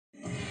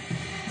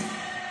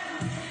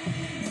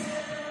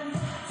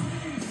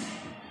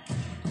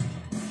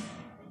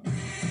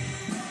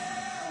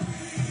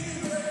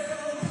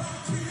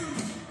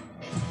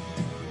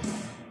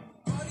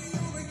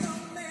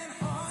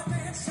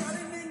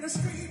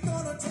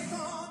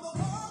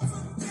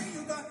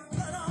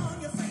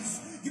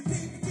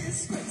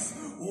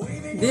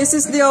This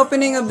is the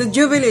opening of the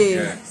Jubilee.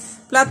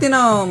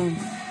 Platinum.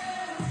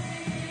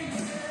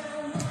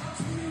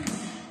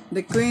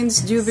 The Queen's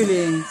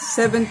Jubilee.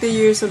 70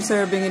 years of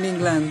serving in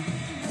England.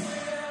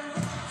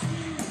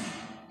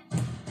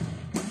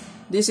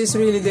 This is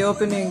really the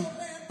opening.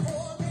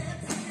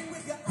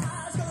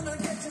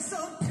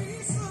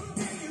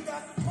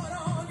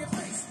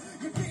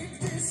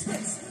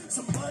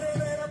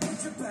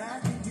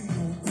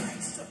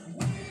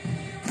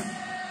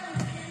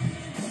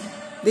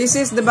 This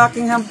is the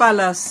Buckingham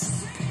Palace.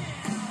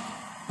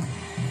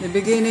 The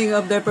beginning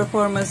of their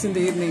performance in the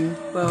evening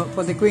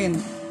for the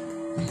Queen.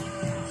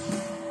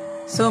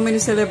 So many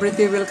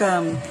celebrities will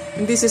come.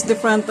 And this is the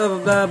front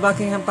of the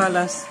Buckingham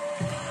Palace.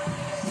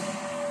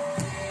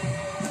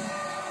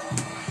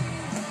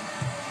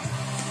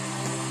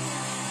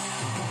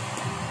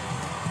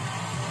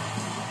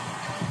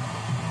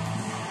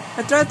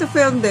 I tried to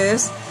film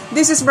this.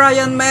 This is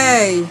Brian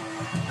May,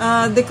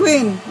 the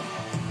Queen.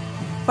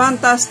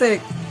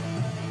 Fantastic.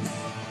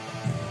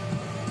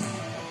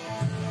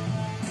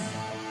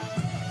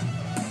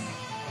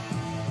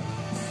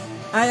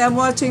 I am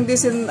watching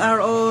this in our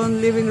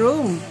own living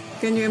room.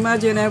 Can you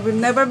imagine? I will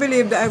never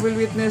believe that I will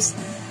witness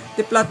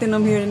the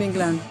platinum here in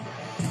England.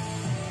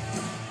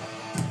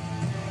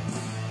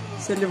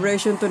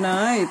 Celebration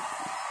tonight.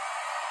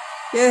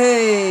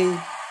 Yay!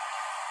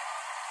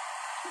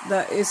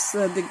 That is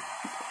the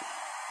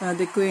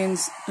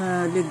Queen's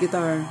lead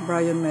guitar,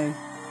 Brian May.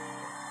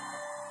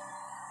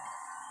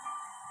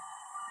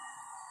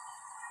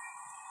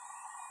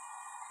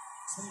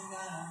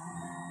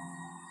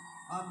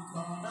 I'm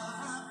gonna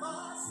have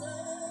myself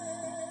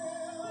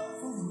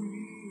a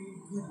real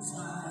good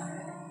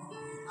time.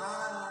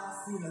 I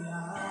feel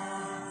alive.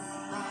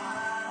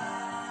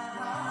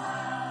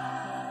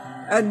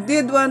 I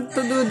did want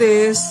to do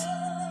this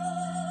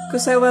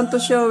because I want to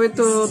show it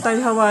to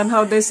Taiwan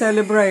how they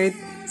celebrate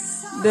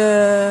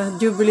the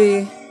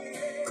Jubilee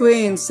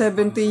Queen,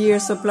 70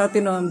 years of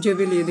Platinum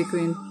Jubilee, the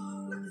Queen.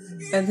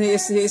 And he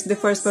is the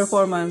first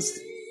performance.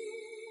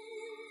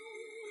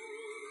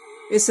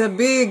 It's a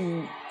big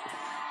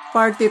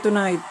party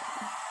tonight.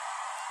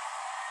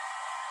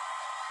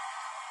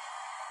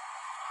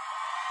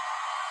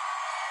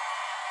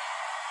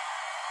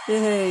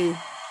 Yay!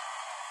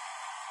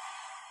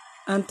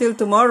 Until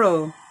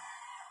tomorrow.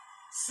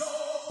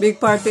 Big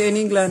party in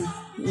England,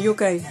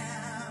 UK.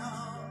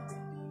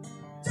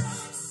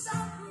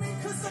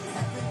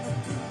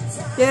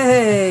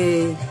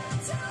 Yay!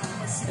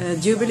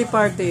 Jubilee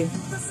party.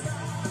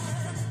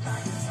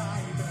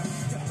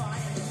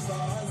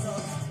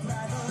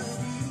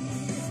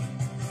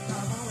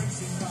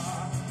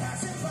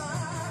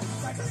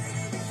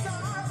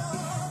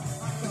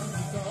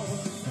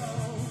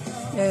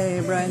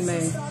 Hey, Brian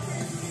May.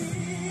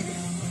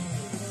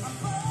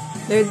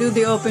 They do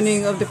the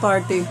opening of the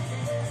party.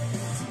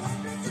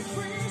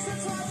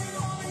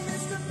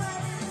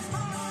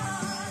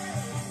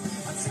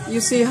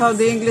 You see how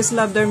the English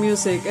love their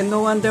music, and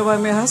no wonder why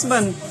my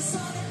husband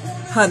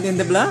had in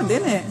the blood,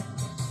 didn't it?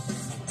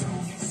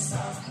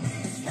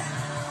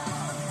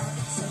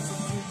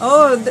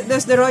 Oh,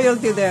 there's the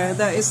royalty there.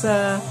 That is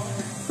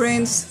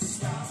Prince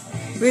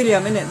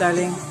William, isn't it,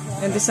 darling?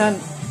 And the son.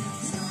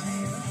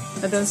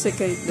 I don't see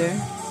Kate there.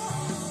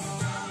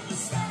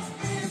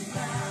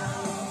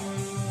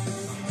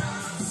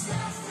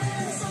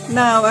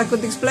 Now, I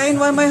could explain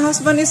why my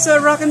husband is a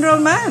rock and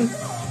roll man.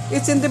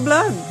 It's in the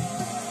blood.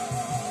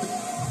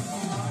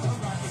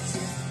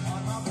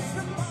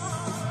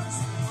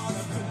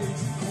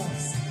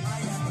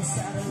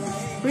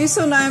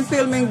 Reason I'm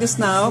filming this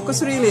now,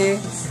 because really,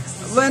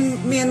 when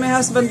me and my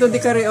husband do the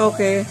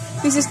karaoke,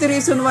 this is the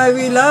reason why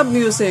we love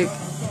music.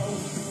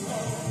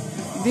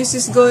 This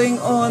is going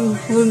on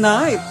whole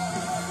night.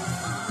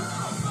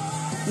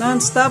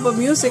 Non-stop of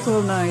music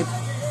whole night.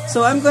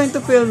 So I'm going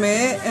to film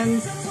it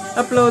and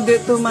upload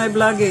it to my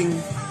blogging.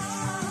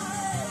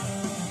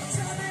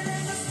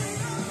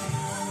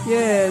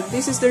 Yeah,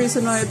 this is the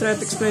reason why I try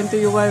to explain to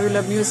you why we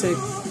love music.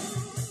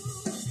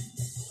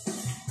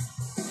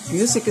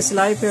 Music is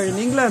life here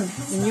in England,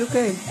 in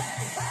UK.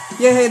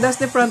 Yeah, hey, that's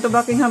the front of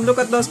Buckingham. Look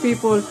at those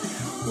people.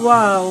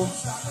 Wow.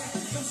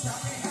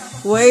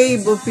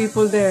 Wave of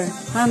people there,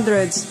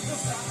 hundreds,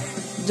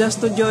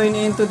 just to join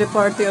into the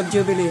party of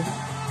Jubilee.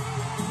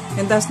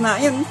 And that's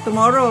not it.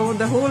 Tomorrow,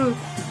 the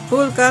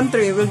whole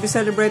country will be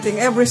celebrating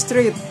every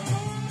street.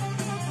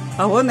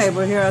 I won't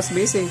ever hear us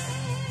busy.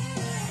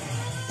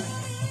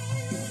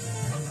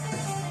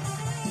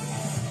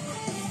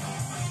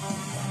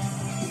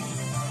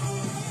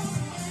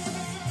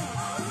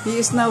 He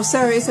is now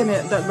Sir, isn't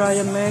it? That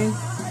Brian May.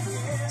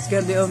 He's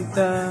got the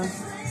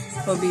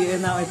OBA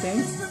now, I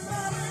think.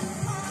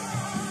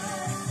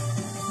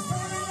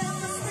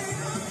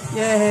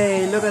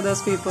 Yay! Look at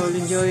those people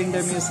enjoying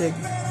their music.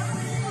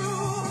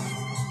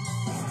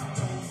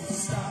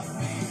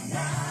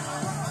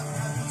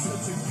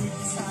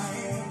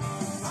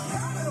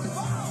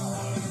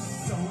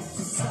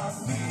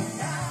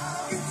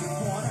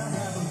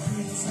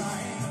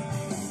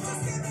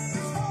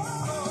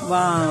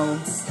 Wow!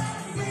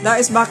 That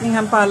is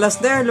Buckingham Palace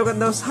there. Look at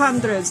those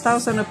hundreds,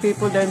 thousands of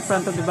people there in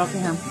front of the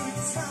Buckingham.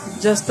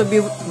 Just to be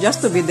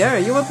there.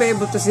 You won't be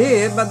able to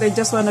see it, but they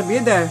just want to be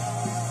there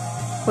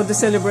for the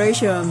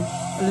celebration.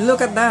 Look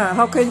at that.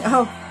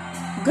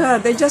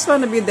 God, they just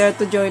want to be there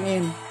to join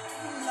in.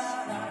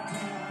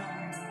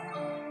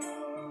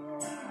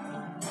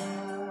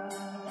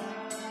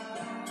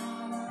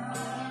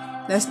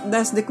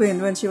 That's the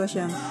Queen when she was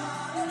young.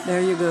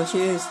 There you go, she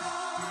is.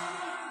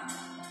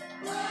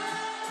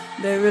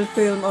 They will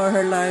film all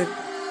her life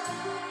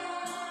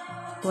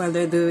while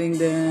they're doing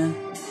the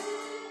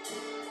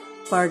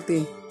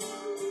party.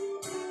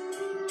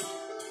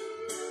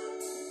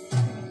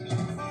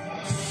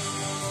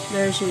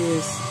 There she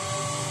is.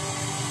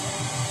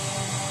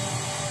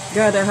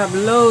 God, I have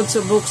loads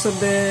of books of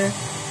the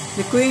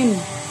Queen.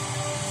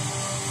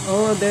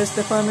 Oh, there's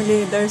the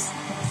family. There's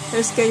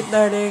Kate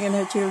Darling and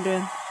her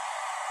children.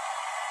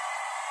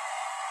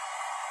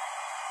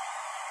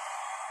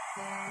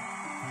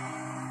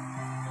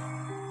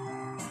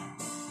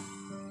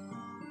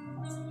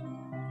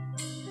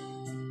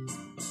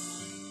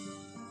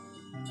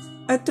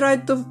 I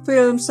tried to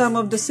film some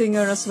of the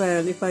singer as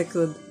well, if I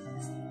could.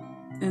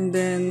 And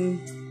then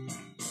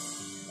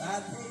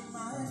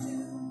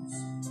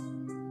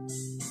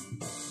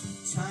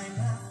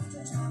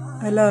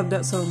I love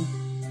that song.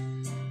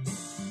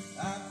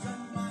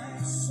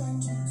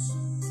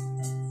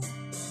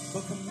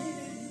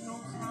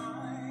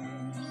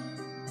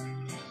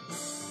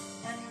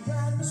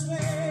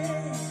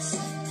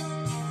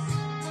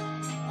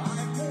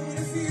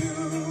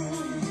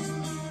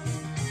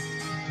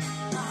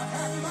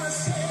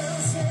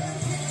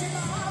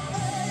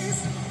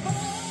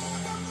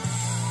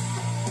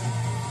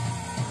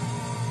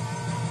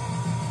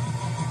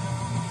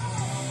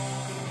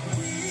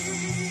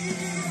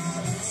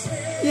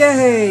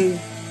 Yay!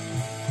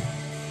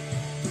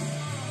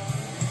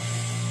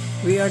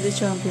 We are the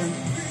champion.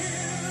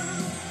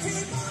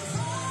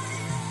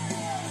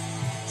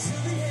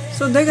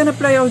 So they're gonna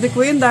play all the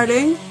Queen,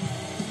 darling?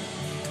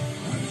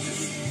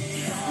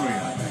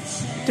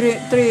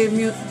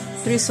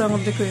 Three songs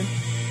of the Queen.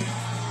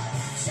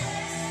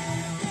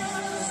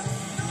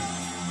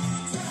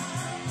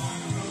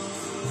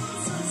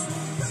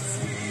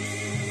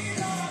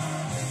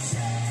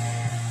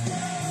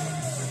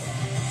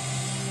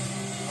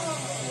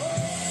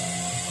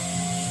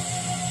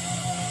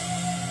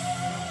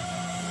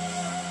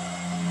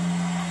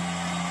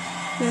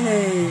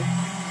 Yay!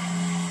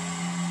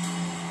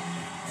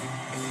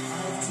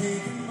 I've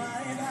taken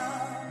my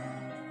vow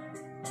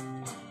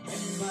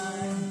and my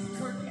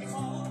curtain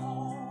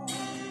call.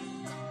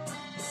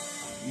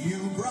 You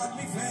brought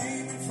me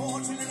fame and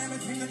fortune and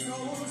everything that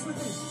goes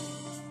with it.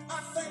 I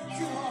thank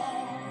you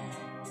all,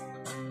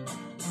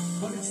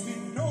 but it's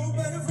been no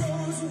bed of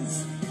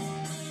roses,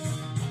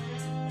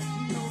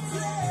 no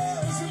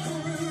pleasure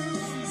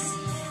cruise.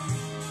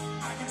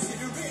 I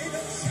consider it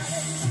a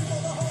challenge for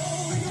the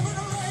whole human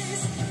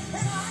race,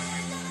 and I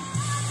ain't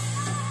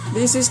gonna.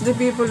 This is the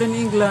people in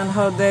England,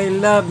 how they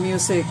love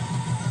music.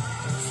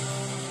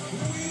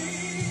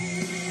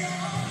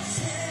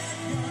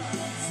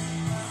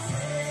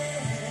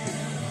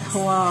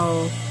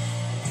 Wow.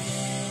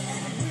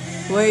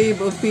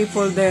 Wave of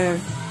people there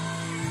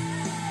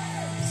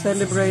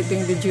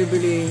celebrating the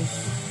Jubilee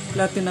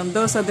Platinum.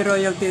 Those are the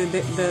royalty,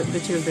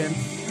 the children.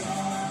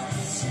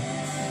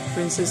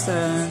 Princess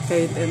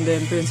Kate and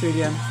then Prince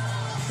William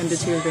and the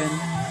children.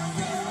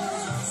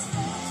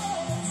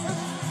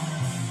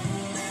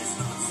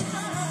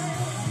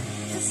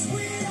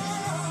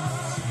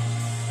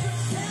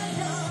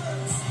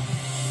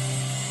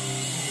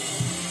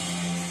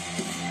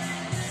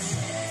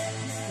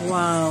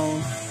 Wow,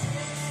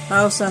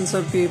 thousands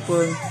of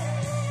people.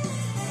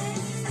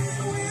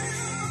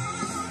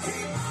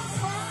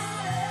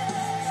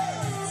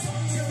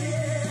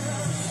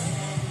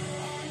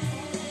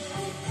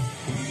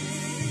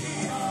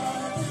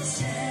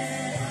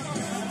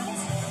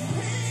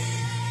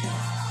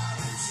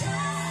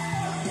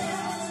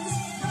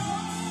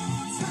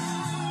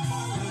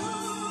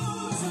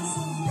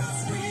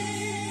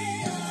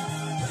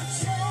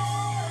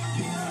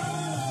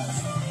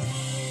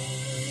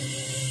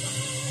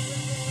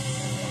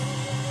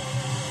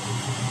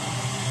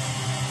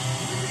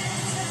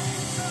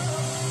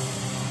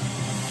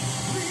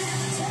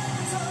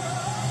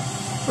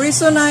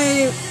 Reason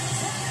I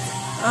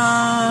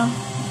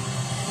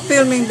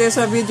filming this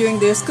or videoing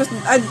this, because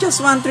I just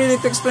want really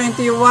to explain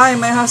to you why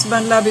my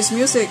husband loves his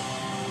music.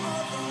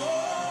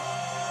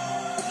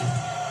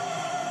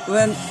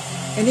 When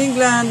in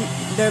England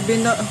there'd be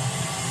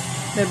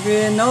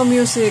no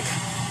music,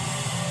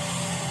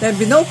 there'd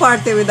be no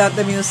party without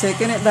the music,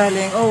 isn't it,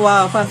 darling? Oh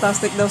wow,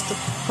 fantastic, those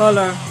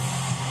color.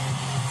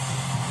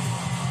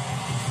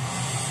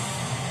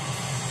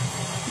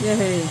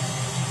 Yay.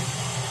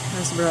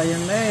 That's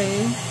Brian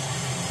May.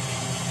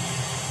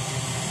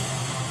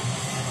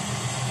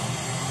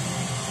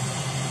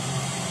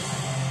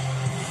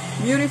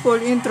 Beautiful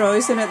intro,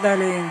 isn't it,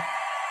 darling?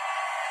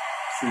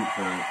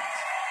 Super.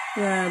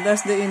 Yeah,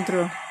 that's the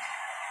intro.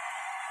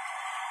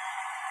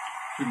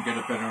 Couldn't get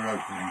a better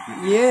opening, could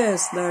you?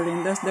 Yes,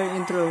 darling, that's their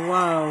intro.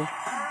 Wow.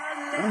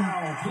 And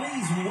now,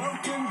 please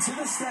welcome to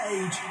the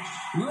stage,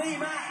 Lee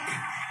Mack.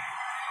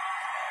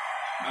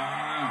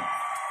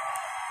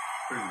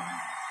 Brilliant.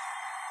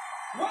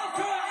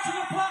 Welcome to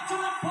the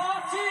Platinum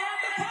Party at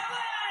the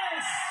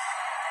Palace.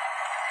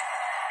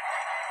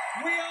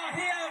 We are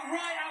here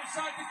right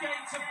outside the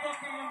gates of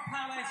Buckingham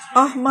Palace.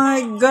 Oh my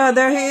God,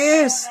 there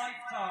he is.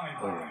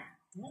 Lifetime.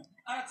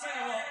 I'll tell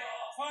you what,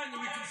 finally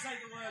we can say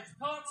the words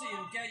party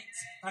and gate,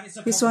 and it's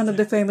a He's one of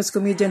the famous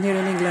comedians here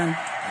in England.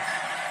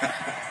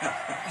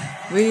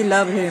 We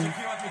love him. And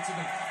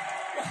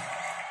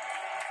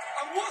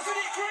wasn't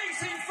it great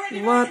seeing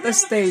Freddie What Mercury a on the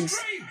stage. big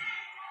screen?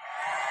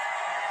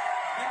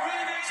 It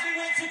really makes me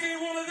want to do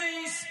one of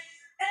these.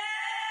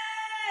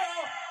 Ayo!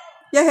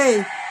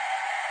 Yay!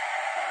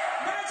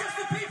 Now just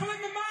the people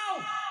in the mall.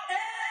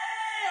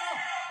 Ayo!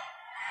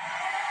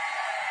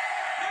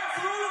 Now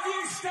for all of you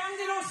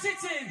standing or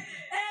sitting.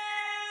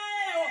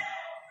 Ayo!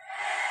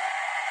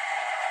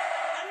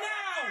 And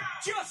now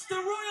just the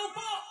royal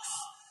box.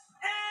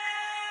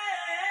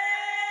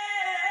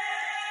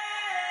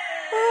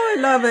 Oh,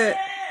 I love it.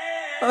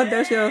 Oh,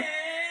 there's your...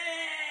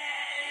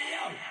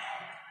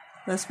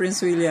 That's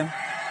Prince William.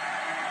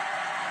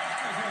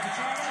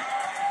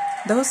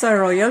 Those are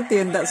royalty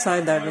in that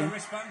side, darling.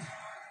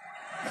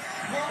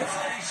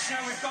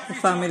 The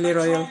family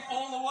royal.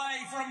 All the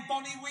way from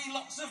Bonnie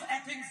Wheelocks of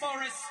Epping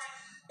Forest.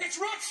 It's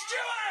Rod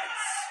Stewart!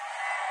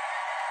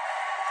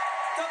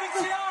 Dubbing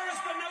tiaras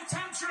but no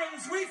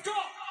tantrums. We've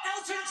got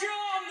Elton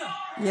John!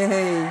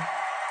 Yay!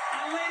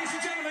 And ladies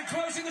and gentlemen,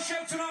 closing the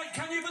show tonight,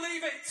 can you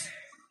believe it?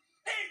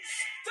 It's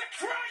the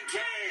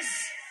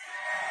Crankies!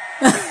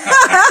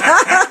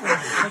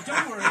 But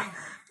don't worry,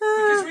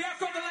 because we have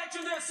got the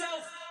legend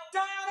herself,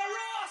 Diana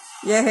Ross!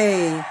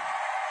 Yay!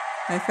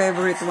 My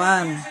favorite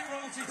one. Music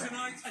royalty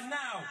tonight, and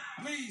now,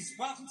 please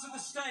welcome to the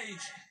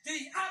stage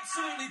the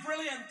absolutely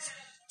brilliant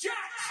Jax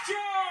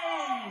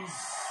Jones!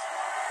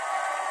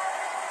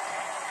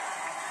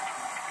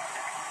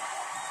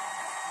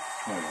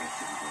 Oh, that's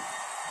pretty good.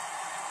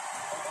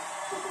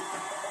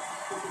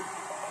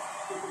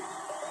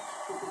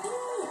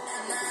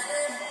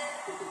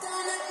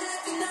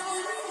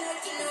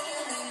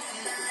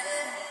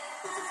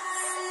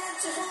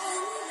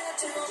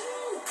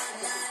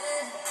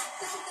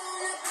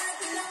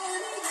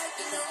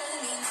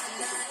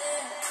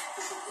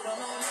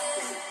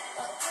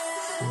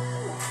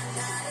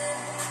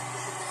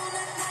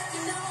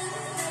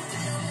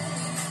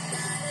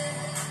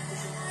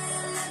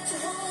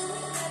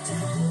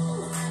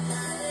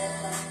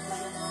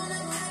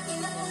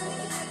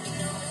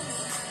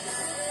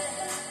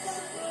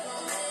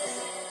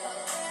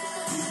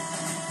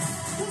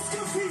 Let's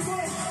go,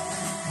 people!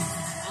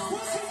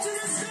 Welcome to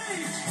the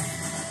stage!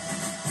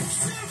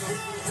 Chef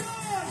London!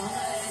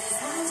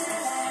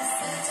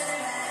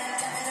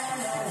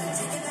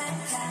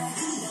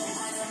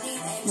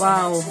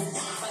 Wow.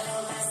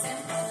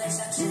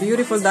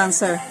 Beautiful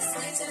dancer.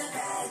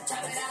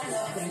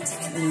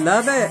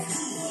 Love it.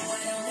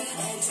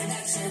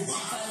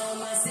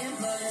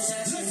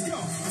 Let's go!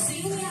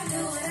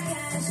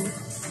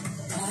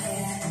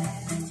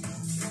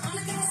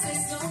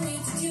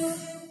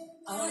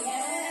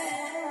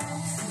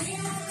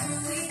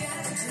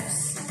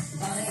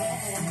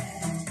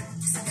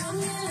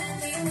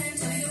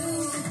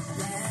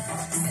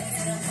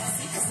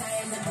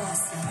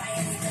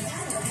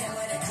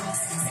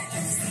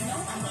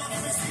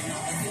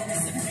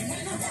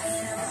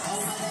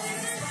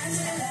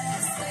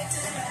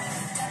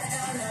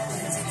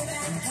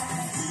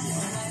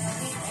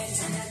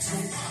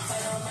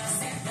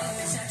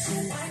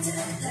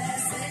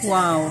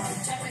 Wow.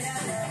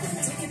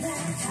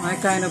 My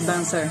kind of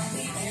dancer.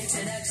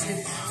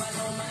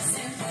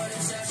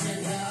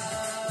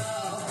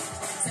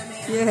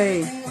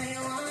 Yay.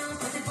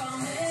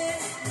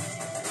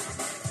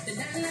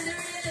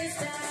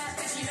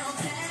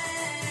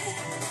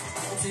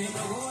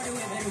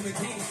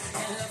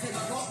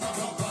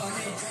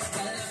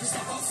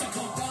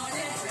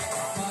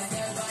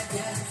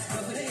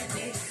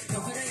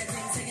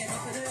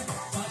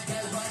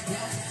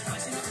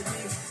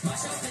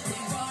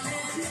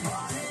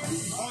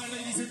 Alright,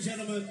 ladies and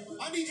gentlemen,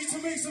 I need you to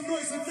make some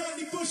noise for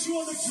Natalie Bushy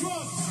on the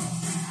drums.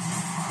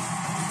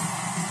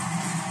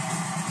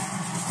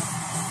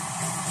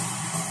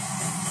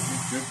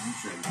 Good, you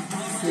should.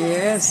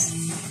 Yes.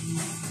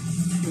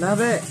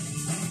 Love it.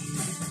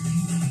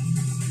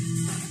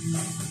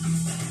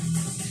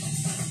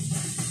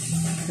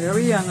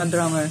 Very young a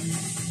drummer.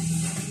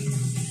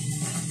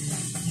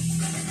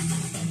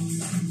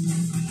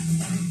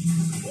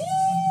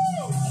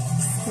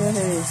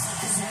 Yay.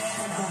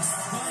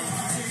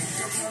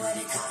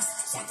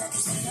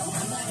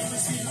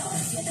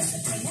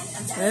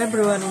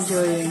 Everyone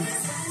enjoying.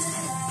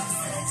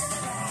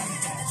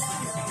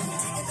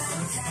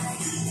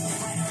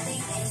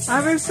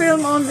 I will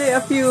film only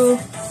a few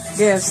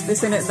guests,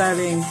 isn't it,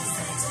 darling?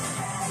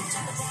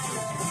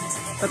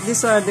 But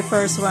these are the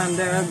first one.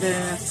 They are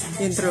the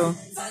intro.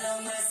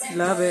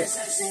 Love it.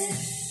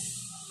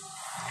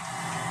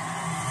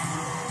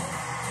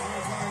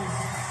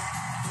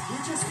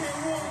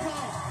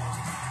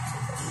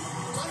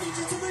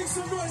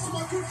 some noise for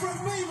my good friend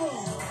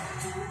Mabel.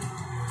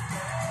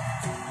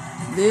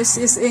 This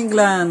is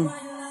England.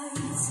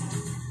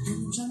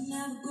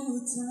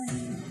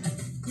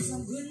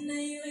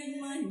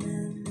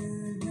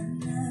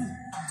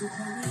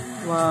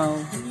 Wow.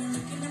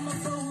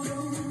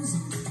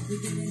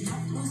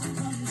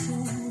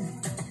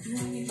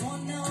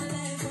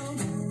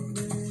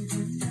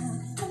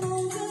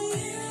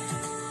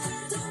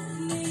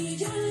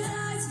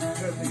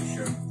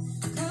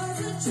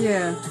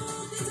 Yeah.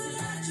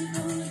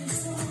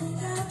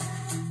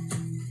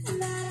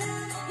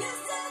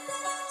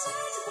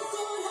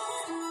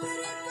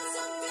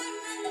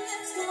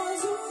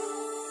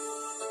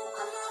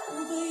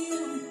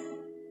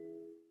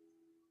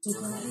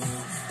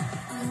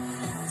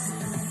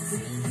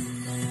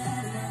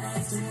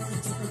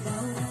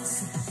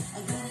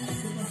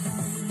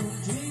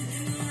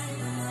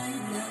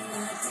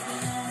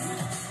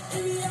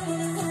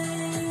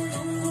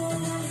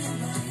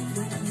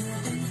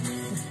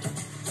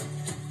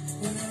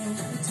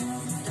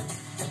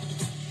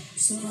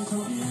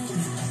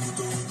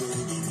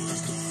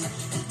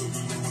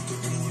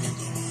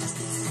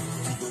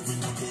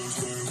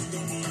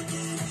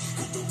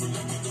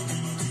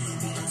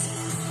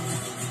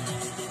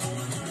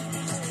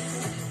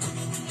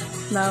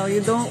 Now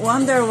you don't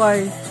wonder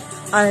why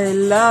I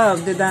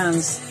love the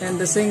dance and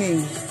the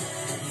singing.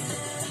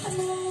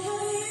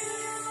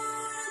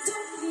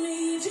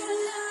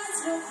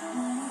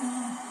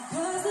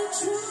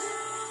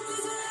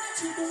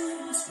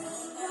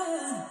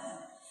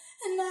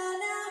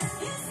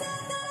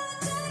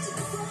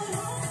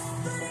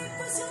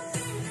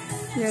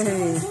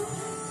 Yay.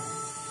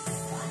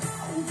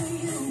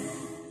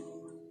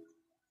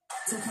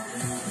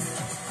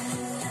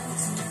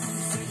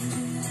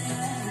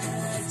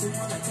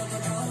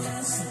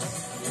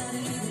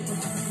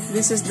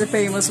 This is the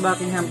famous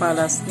Buckingham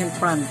Palace in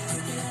front.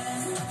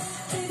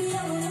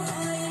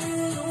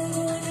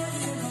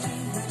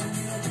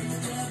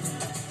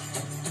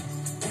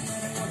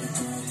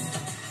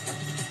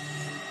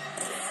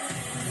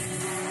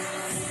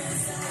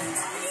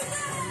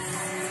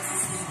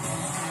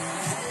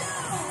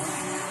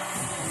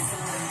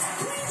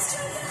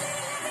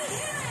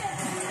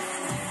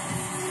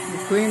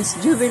 Queen's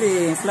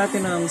Jubilee,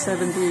 Platinum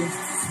 70.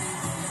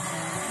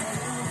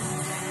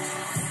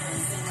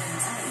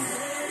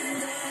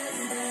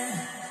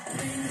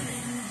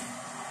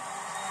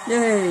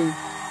 Yay! Right,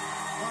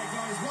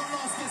 guys, one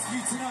last guest for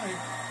you tonight.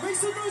 Make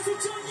some noise for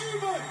John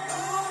Newman.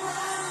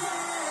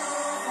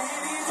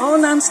 Oh,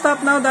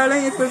 non-stop now,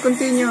 darling. It will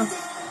continue.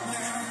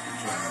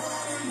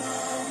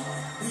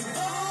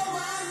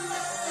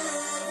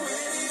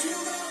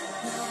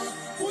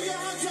 Put your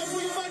hands up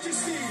for your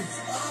majesty.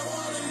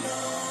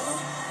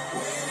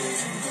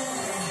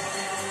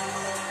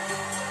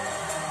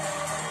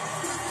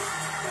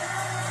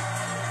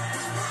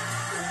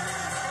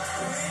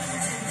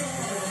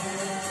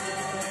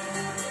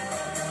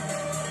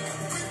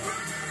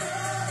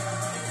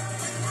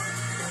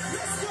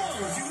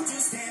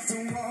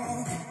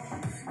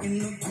 In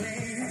the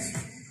place,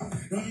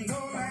 don't go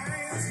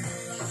lies.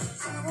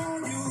 I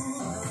want you.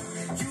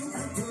 You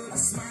could put a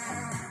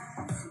smile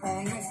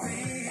on your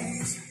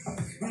face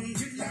when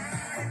you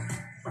light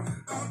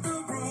up the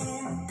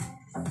room.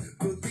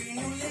 But then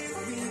you left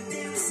me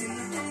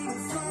dancing on the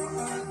floor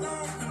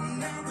alone, and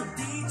now the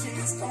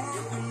DJ's on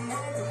and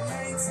all the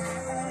lights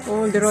are on.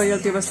 All the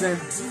royalty was there.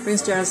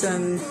 Prince Charles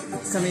and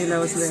Camilla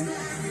was there.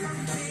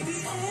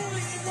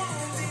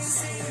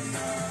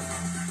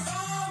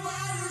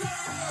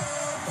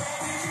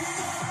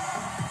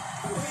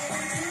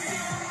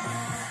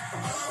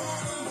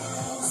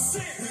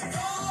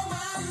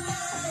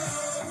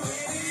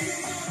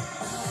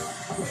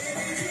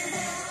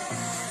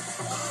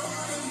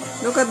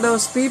 Look at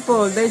those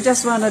people. They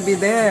just want to be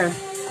there.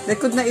 They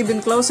could not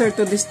even closer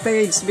to the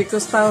stage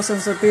because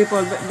thousands of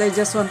people, they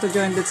just want to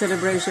join the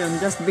celebration,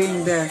 just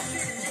being there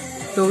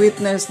to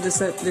witness the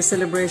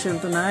celebration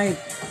tonight.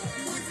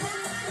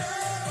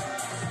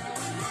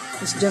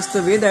 It's just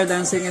to be there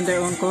dancing in their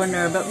own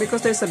corner, but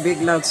because there's a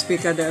big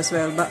loudspeaker there as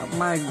well. But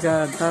my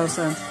God,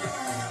 thousands.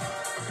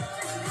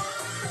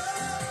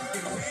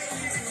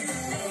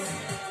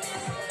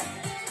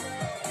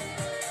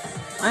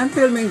 I'm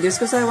filming this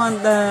because I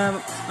want the,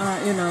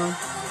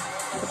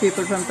 the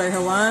people from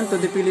Taiwan to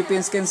the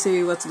Philippines can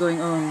see what's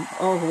going on.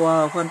 Oh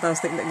wow,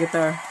 fantastic, the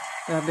guitar.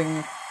 Having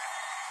it.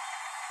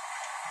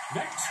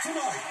 Next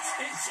tonight,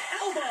 it's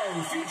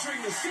Elbow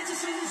featuring the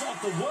citizens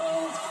of the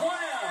World Choir.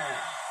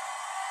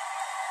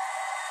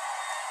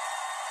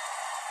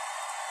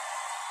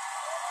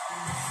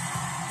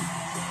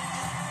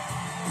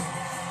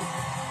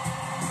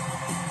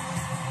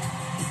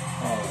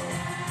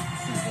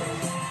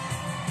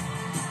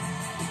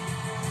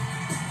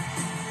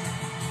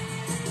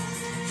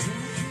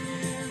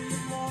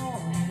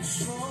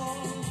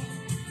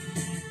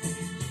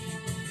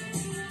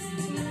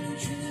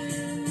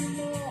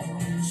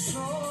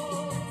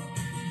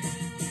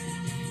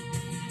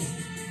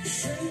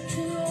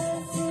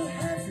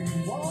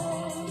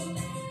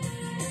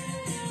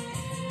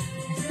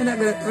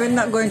 We're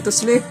not going to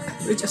sleep.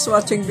 We're just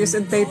watching this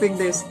and taping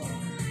this.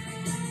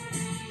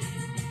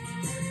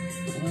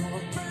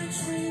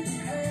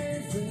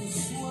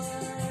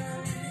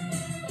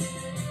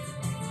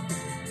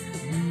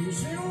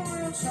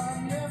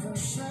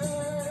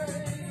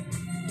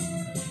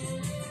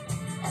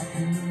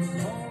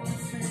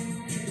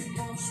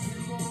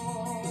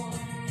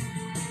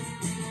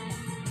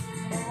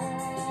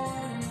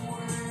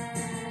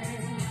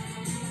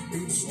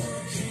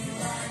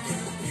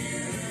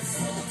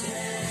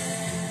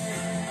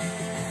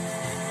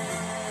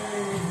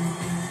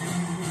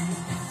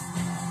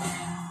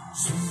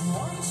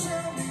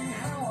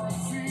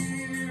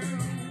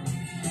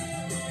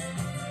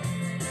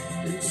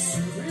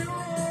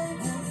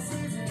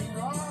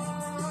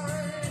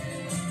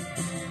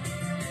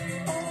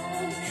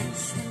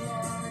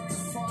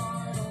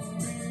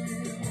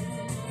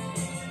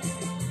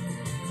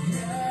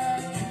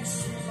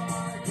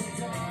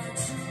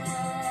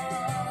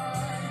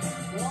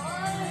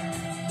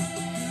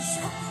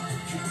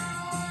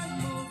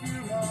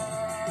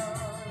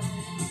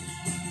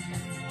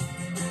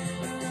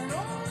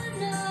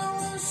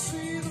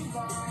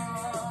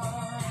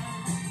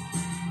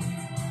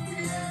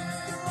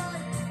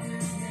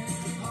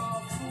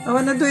 I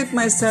want to do it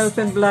myself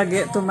and vlog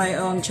it to my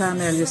own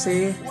channel, you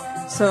see.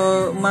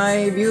 So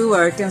my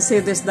viewer can see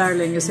this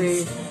darling, you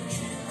see.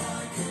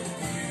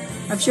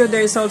 I'm sure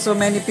there is also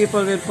many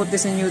people will put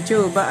this in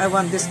YouTube, but I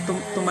want this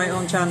to my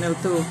own channel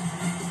too.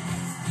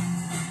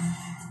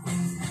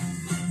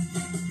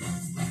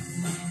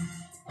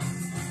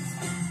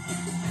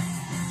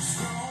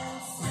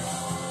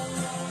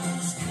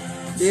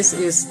 This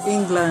is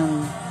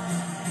England.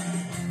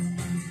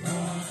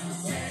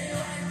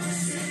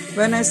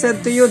 When I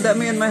said to you that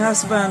me and my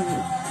husband,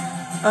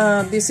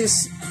 this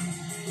is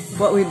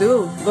what we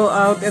do, go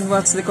out and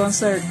watch the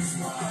concert.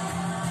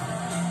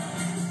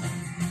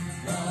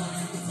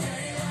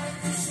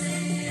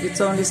 It's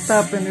only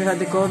stopped when we had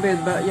the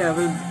COVID, but yeah,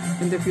 well,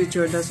 in the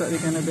future, that's what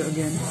we're gonna do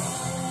again.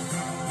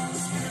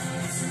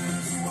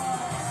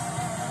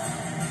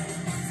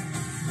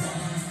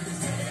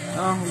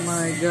 Oh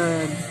my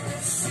God.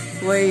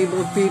 Wave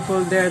of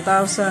people there,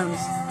 thousands.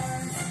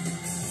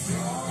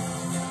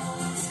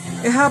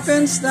 It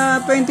happens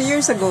 20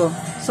 years ago.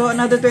 So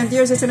another 20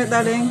 years, isn't it,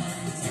 darling?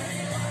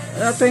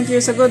 20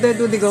 years ago, they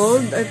do the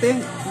gold, I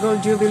think.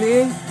 Gold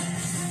Jubilee.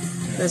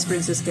 That's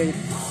Princess Kate.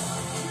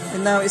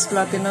 And now it's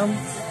platinum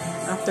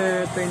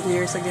after 20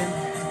 years again.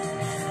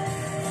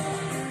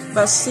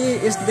 But she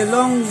is the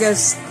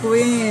longest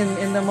queen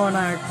in the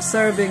monarch,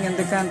 serving in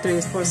the country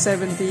for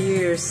 70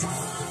 years.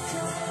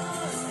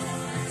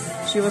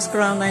 She was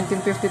crowned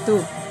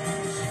 1952.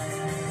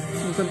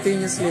 And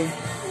continuously.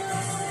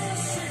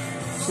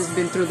 She's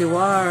been through the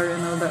war and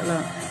all that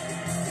lot.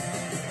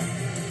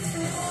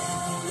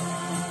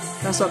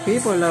 That's what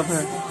people love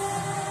her.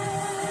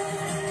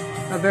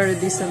 A very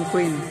decent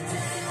queen.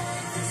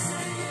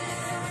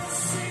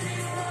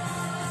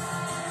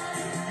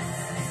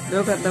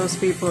 Look at those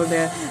people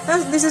there.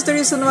 This is the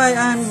reason why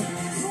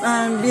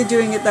I'm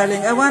videoing it,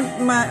 darling. I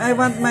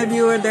want my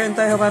viewer there in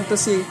Taiwan to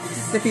see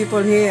the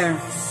people here.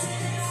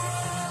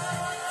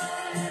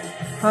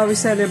 How we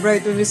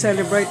celebrate. When we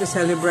celebrate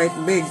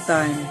big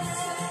time.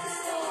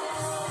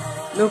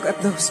 Look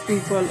at those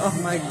people. Oh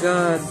my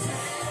God.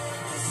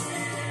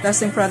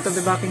 That's in front of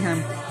the Buckingham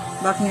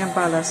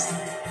Palace.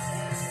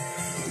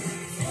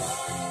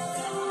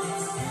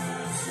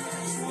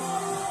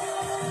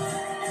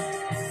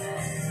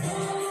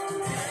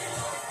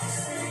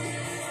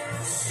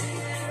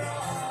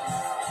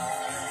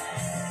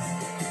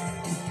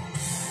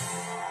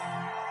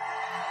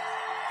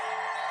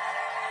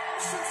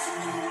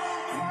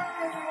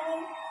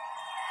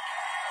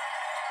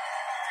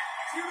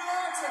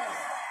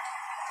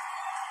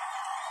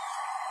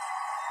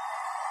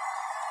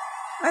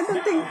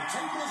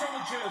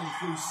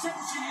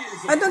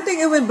 I don't think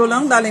it will be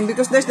long, darling,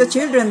 because there's the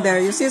children there,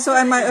 you see, so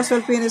I might as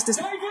well finish this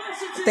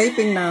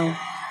taping now.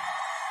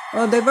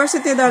 Oh,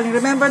 diversity, darling,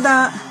 remember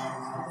that?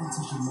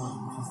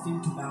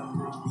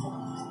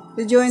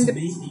 They joined the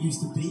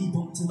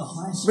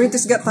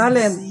British Got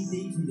Talent.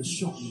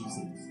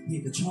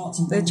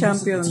 They're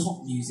champions.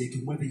 Pop music,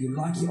 and whether you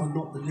like it or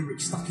not, the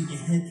lyrics stuck in your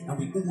head, and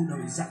we all know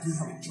exactly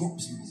how it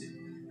drops music.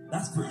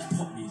 That's British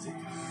pop music.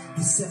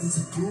 The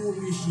 70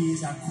 glorious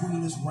years our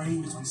Queen has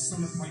reigned as we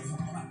celebrate her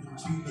platinum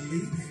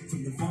Jubilee.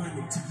 From the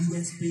vinyl to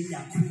USB,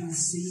 our Queen has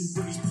seen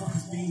British pop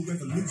has been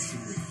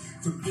revolutionary.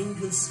 From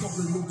England,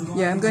 Scotland, Northern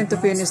Yeah, I'm going to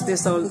finish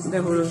this the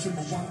whole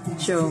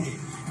show.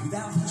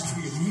 Without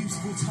history of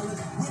musical talent,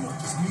 we're not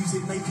just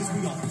music makers,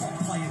 we are pop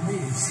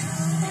pioneers.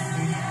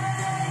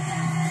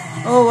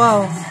 Oh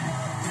wow,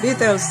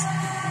 Beatles.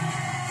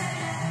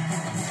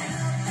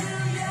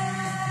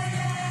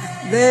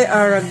 They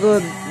are a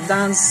good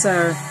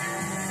dancer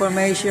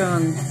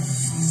formation.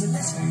 So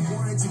let's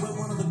rewind to where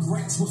one of the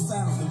greats were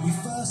found, and we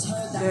first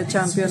heard that They're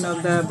champion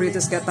of the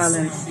British Got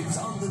Talent. it was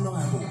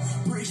undeniable.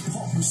 British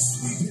pop was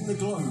sweeping the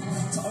globe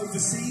to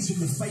overseas with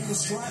the famous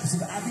stripes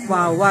of Abbey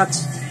Wow, Road. watch.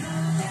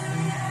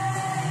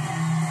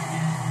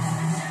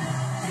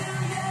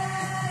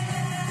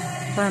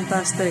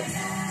 Fantastic.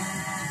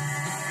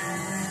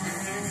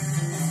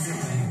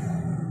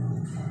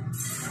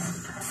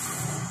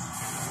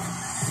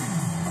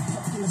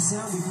 Popular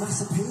sound with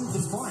mass appeal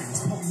defines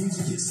pop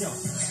music itself.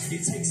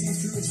 It takes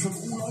influence from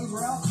all over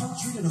our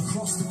country and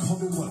across the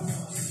Commonwealth.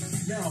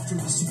 Now, from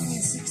the swinging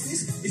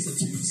 60s, it's a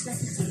two-step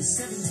into the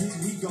 70s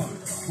we go,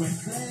 where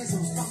flares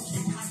and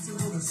funky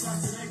patterns on a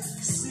Saturday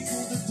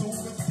signal the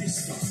dawn of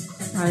disco.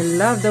 I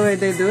love the way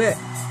they do it.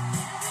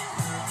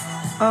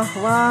 Oh,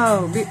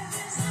 wow.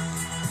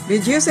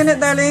 Did you sing it,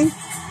 darling?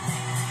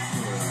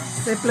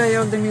 They play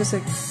all the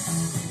music.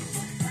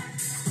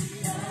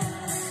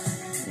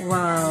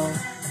 Wow.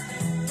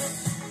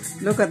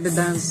 Look at the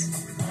dance.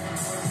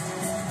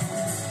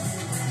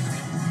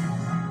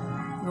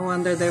 No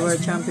wonder they were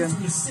champion.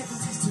 From the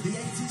 70s to the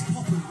 80s,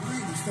 pop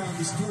really found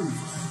this groove.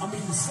 I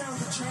mean, the sound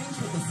had changed,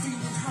 but the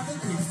feeling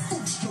hadn't, and it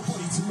forced your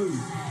body to move.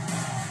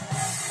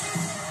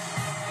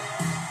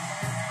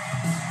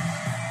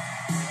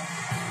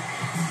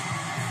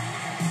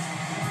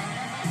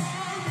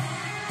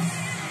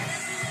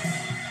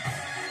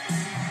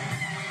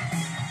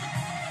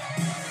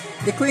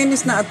 The Queen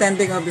is not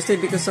attending, obviously,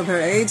 because of her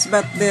age,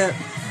 but the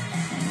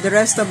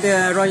rest of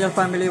the royal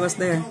family was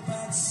there.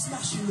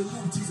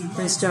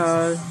 Prince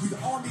Charles,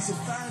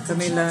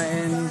 Camilla,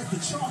 and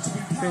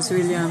Prince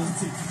William.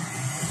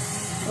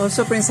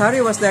 Also, Prince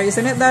Harry was there,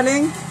 isn't it,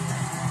 darling?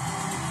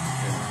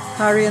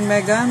 Harry and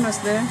Meghan was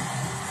there.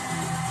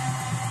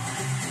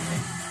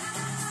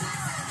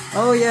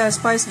 Oh yeah,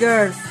 Spice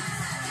Girl.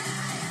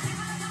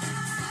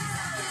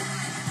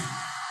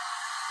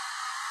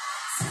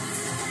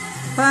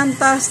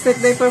 Fantastic,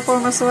 they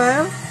perform as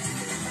well.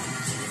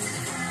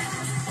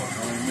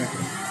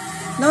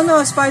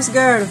 No, Spice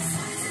Girl.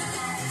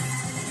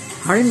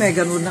 Harry and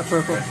Meghan would not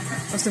perform.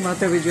 What's the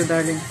matter with you,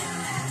 darling?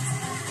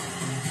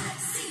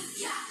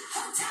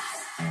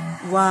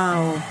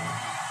 Wow.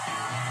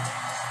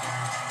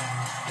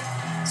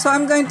 So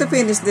I'm going to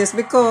finish this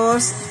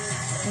because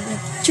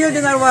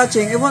children are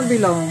watching. It won't be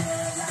long.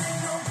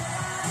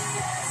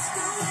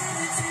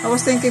 I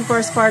was thinking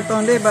first part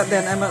only, but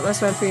then I might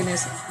as well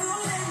finish.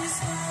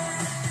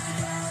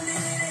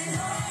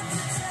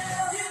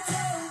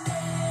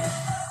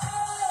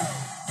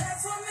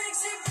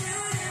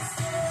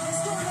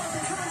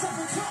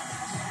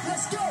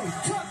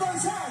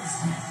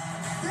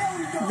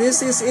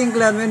 This is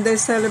England when they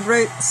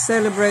celebrate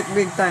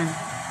big time.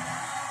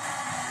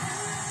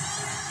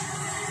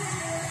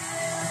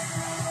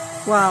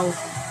 Wow.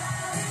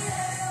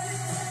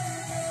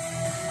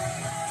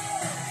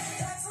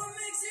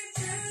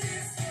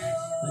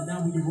 And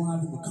now we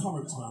arrive in the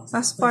current times.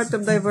 That's part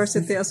of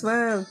diversity as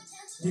well.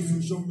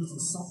 Different genres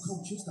and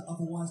subcultures that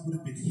otherwise would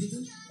have been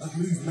hidden have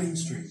moved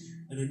mainstream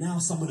and are now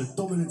some of the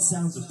dominant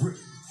sounds of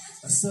Britain.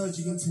 A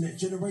surging internet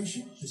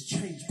generation has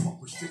changed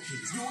pop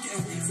restrictions.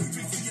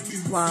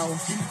 Wow.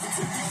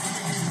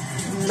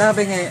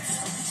 Loving it.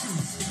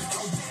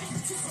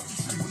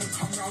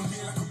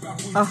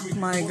 Oh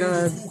my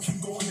god.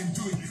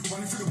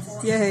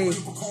 Yay.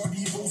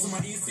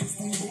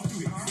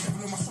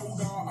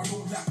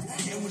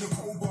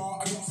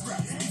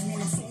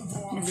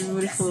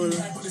 Beautiful.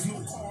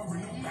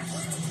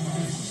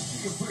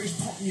 British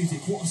pop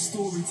music, what a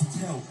story to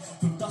tell.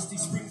 From Dusty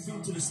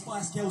Springfield to the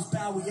Spice Girls,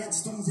 Bowie, Ed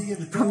Stormzy,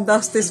 and the From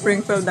Dusty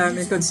Springfield down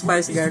into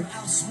Spice Girl.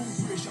 our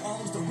small British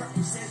Isles that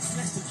represents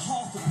less than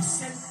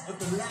 0.5% of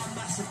the land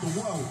mass of the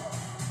world.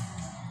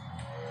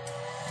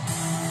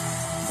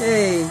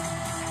 Hey.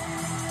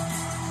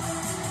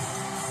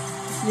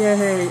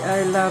 Yay,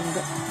 I love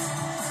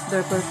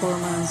their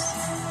performance.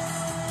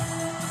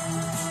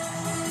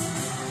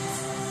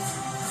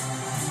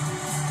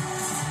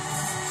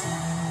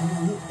 When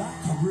I look back,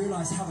 I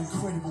realise how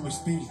incredible it's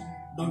been.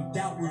 No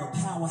doubt we're a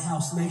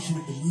powerhouse nation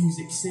of the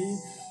music scene,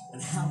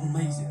 and how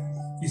amazing.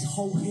 This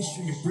whole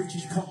history of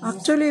British pop music.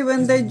 Actually,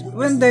 when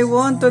they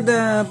won to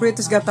the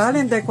British Got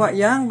Talent, they're quite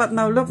young, but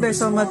now look, they're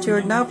so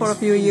matured now for a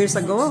few years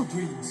ago.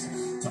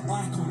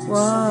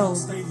 Wow.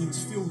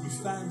 Stadiums filled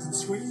with fans and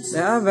screams. They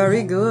are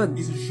very good.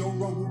 Is a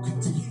genre will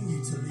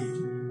continue to lead.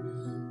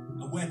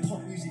 And where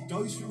pop music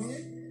goes from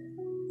here,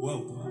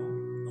 well,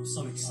 I'm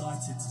so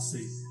excited to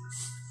see.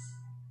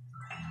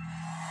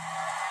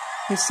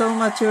 He's so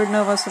matured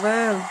now as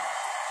well.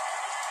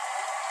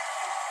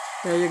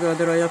 There you go,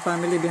 the royal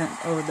family behind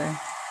over there.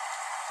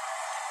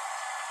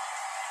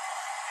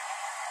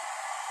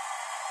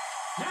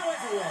 Now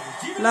everyone,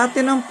 give it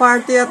Platinum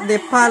party at the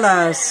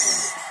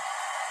palace.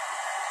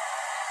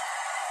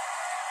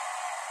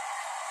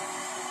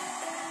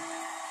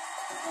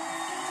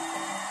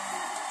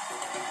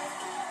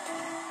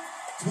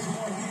 To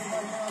everyone here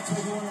right now, to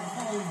everyone at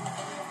home,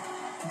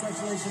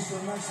 congratulations to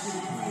Her Majesty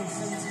the Queen,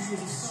 70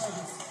 years of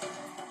service.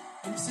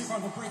 Let me see if I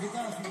can break it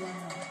down for you right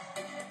now.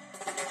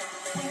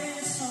 When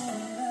you're so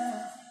in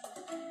love,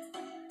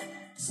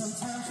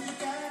 sometimes you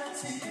gotta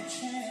take a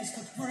chance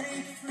to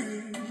break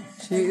through.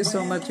 She is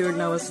so matured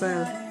now as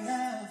well.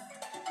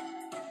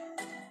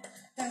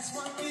 That's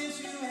what gives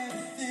you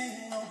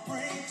everything or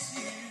breaks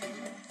you.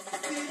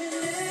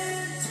 Feeling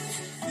it,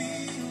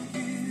 feel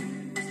you.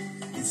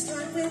 It's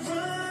like we're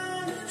running.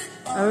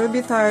 I will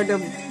be tired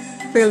of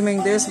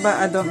filming this, but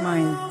I don't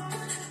mind.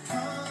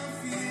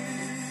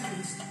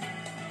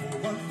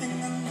 One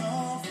thing I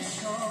know for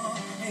sure,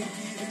 ain't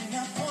giving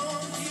up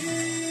on you.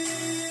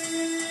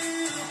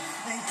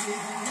 Ain't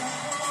giving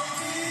up on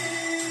you.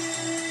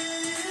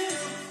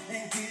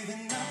 Ain't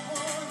giving up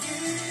on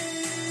you.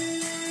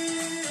 Ain't giving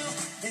up on you.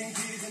 Ain't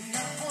giving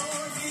up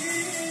on you.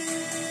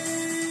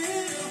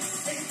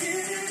 Ain't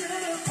giving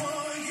up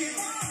on you.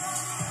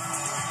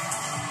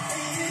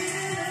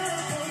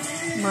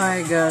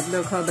 My God,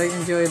 look how they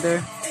enjoy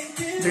their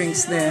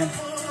drinks there.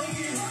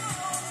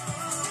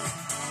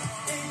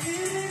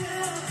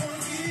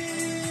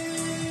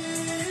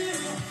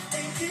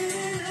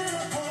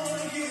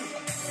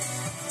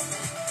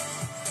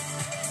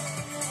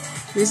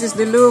 This is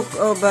the look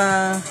of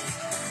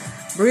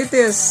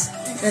British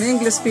and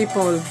English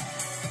people.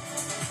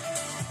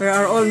 We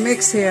are all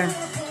mixed here.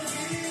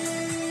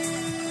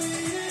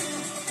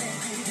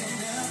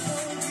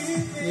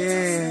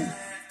 Yeah.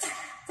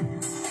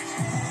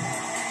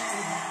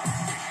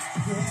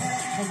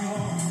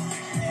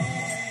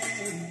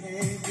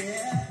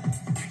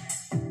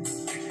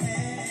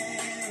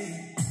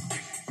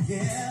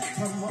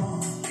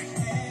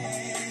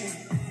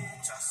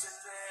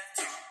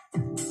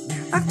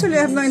 Actually,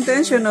 I have no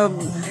intention of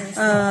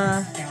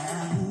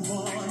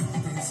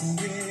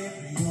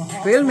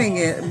filming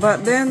it,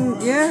 but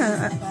then,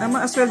 yeah, I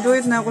might as well do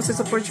it now because it's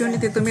an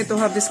opportunity to me to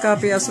have this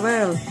copy as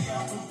well.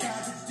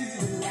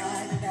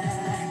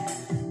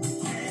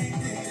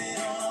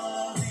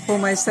 For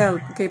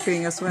myself,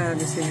 keeping as well,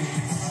 you see.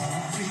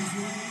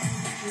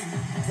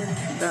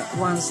 That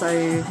once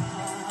I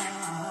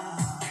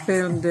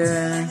filmed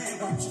the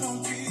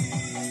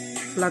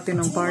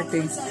Platinum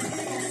Party.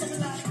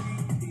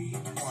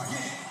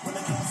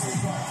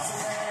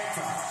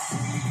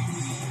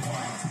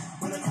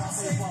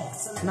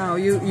 Now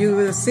you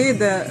will see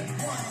the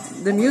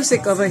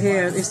music over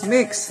here is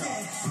mixed.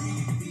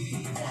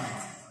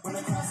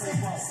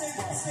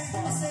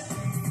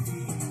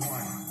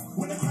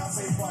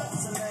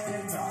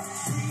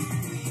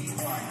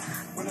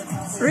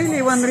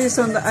 Really, one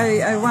reason that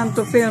I want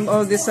to film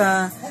all this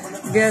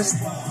guest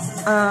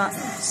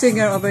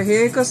singer over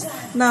here, because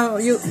now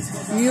you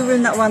will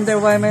not wonder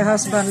why my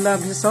husband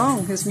loves his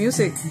song, his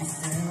music.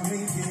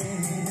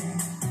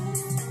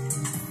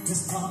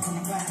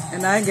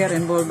 And I get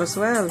involved as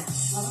well.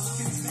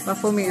 But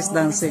for me, it's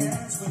dancing.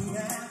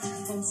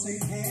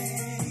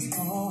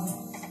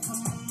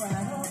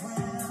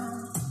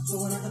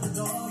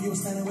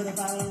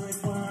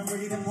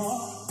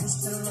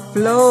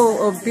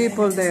 Flow of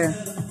people there.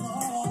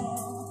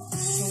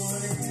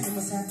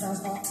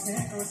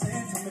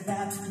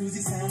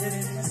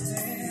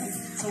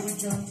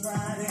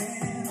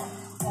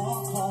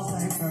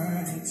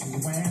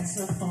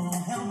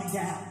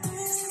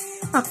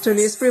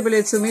 Actually, it's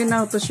privilege to me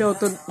now to show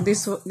to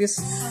this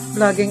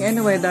vlogging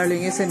anyway,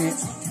 darling, isn't it?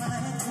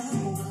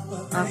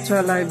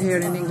 Actual live here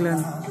in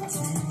England.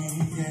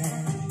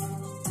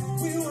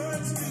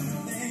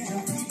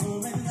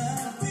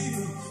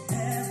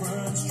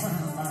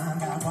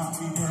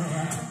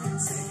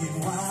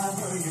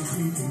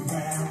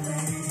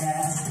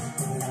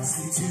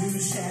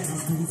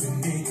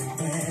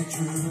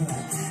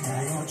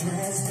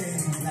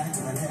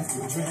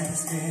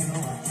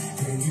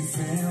 Can you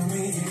feel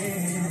me?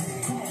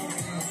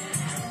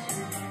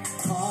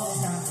 Calls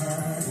not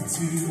heard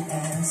to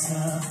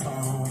answer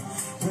phone.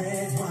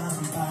 Red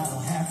wine bottle,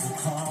 half the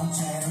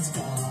contents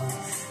gone.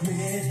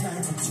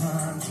 Midnight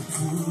return,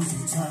 jacuzzi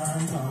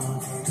turned on.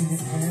 Can you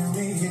feel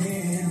me?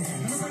 Let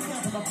me break it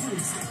down to my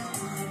priest.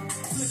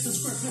 Flip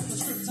the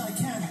script I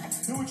can.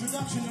 No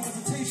introduction, no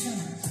hesitation.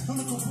 No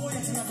little boy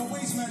acting like a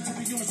waste man. To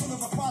be honest, all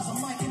of requires a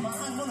mic in my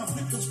hand. When I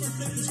flip the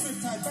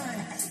script I bang.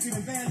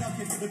 Feeling bad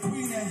lucky for the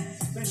queen and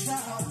then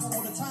shout out for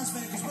all the time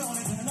spent, cause we're all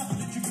in enough of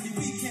the Jubilee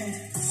weekend.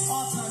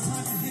 Our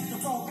time to hit the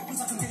road,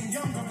 cause like I'm getting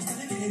younger instead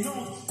of getting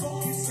old.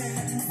 Folk keep saying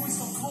that your voice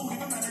so cold,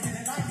 even man I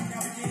didn't like me, now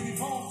we're getting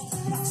involved.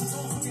 Blacks and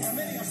don't forget how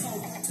many I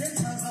sold. Them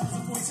times I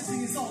was a boy 16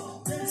 years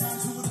old. Them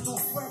times who would have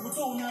thought where it would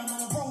go, now I'm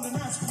on a roll and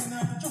I'm screaming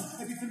out the joke.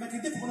 Everything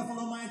making different when I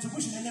follow my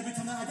intuition, and every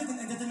time that I didn't,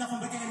 it did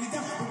nothing but getting me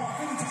down. But what I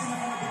couldn't take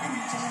enough on the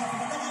beginning, so I'm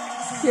nothing but never.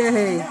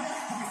 Yay!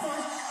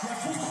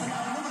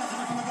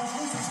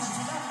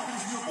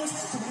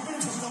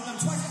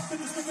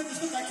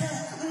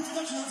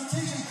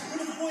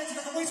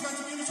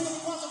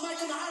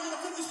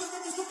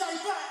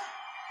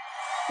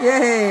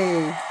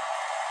 Yay!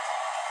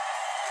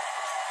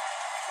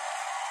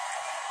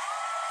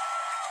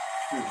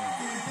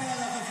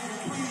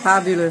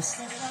 Fabulous.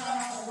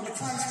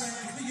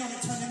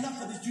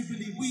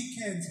 Jubilee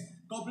weekend.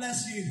 God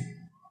bless you.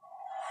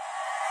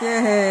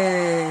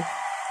 Yay!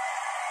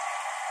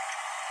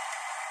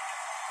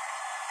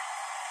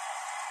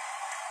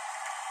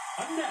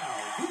 And now,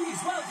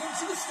 please welcome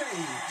to the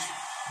stage,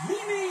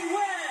 Mimi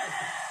Webb.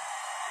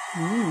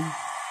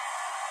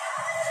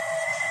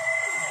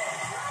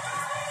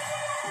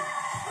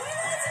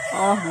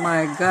 Oh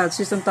my God,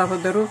 she's on top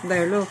of the roof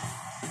there, look.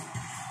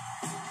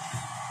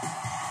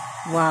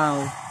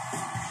 Wow.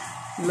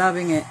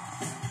 Loving it.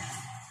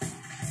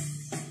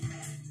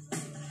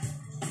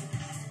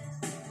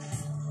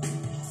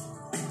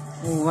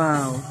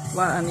 Wow,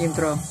 what an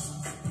intro.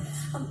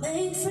 I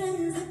made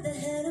friends with the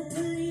head of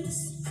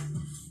police.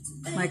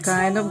 My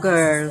kind of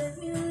girl.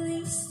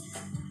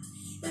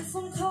 If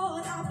I'm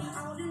caught, I'll be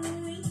out in the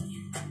week.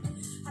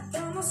 I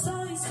got my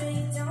story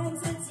straight down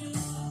to deep.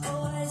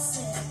 Oh, I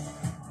said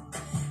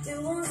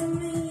it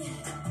wasn't me.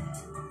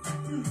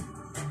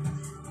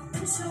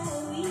 I'm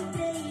sure we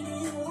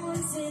dated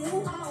once in a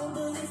while,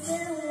 but if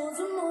there was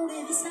a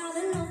motive, it's not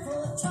enough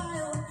for a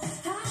trial.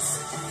 I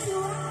saw you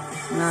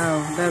out in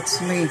Now,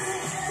 that's me.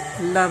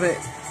 Love it.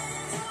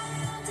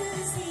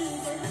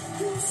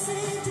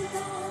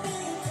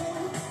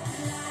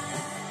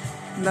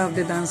 Love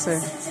the dancer.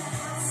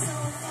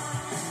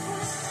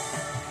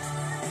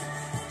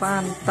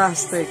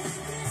 Fantastic.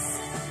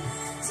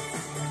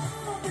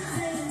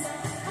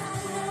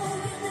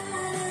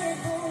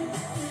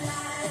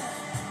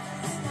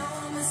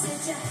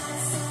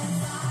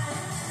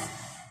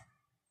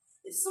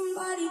 If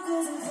somebody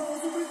goes and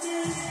calls the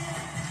brigade,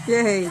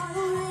 Yay. I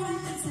already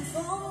think too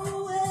far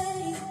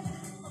away.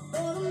 I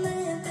bought a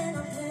lamp and I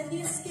planned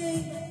the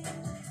escape.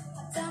 I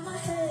dyed my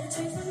hair,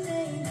 changed my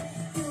name.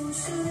 You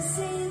should have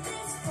seen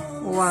this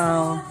from the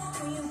Wow.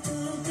 start. When you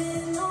could have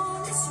been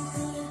honest, you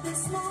could have been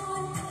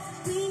smart.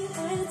 We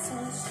might have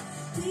touched,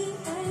 we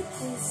might have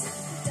kissed.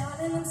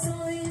 Darling, I'm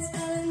sorry, it's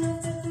not enough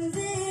to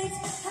convict.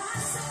 I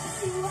saw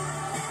you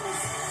out in the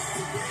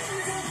city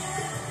breeze.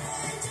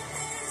 Put your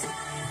hands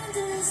right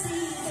under the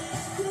sleeve.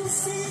 You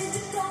said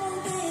you don't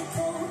get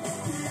cold,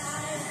 you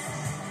lied.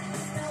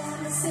 Now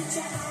I'ma set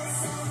your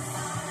house on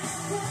fire.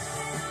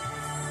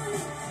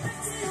 Running, back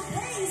to your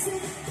place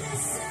with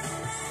this and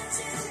that.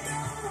 You go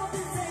up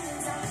in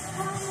flames.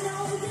 I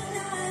know you're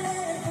not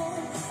at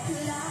home, you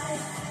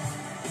lied.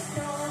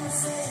 Now I'ma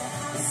set your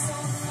house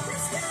on fire.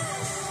 Let's go!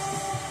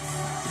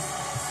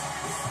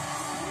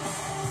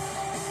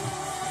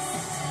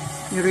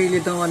 You really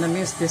don't want to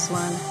miss this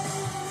one.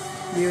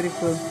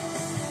 Beautiful.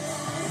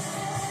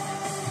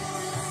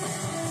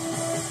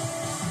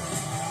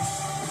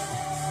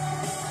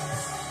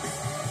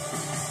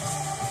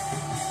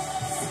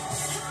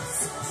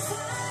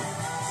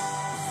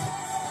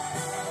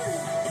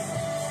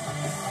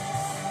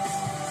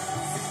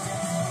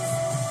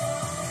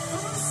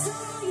 I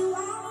saw you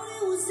out,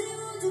 it was 0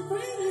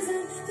 degrees,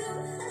 and you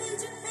laid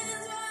your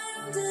hands right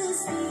under the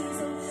sleeves,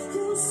 and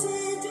you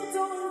said you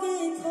don't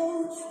get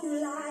cold, you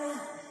lie.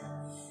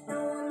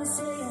 Now I'ma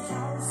set your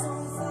house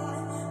on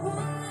fire.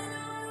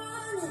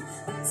 Running,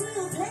 back to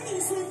your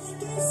place with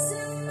kiss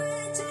and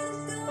magic,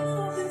 go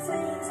up in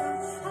flames.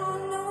 I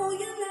know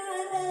you're not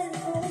at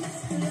home,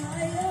 you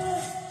liar.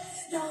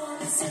 Now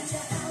I'ma set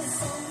your house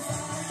on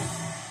fire.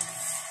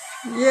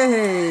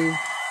 Yay.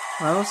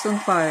 House on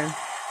fire.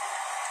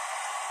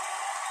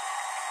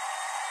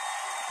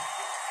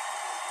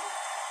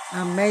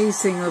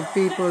 Amazing of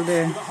people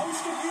there. The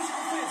host of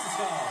Musical Theatre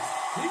Stars,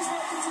 please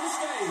welcome to the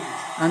stage,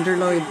 Andrew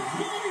Lloyd.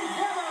 Jubilee.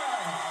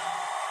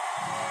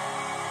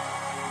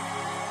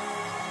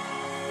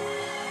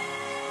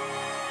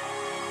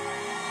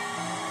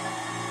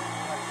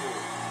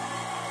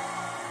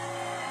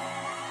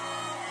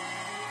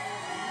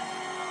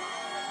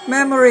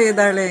 Memory,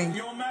 darling.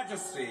 Your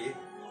Majesty,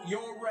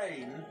 your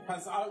reign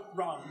has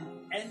outrun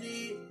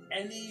any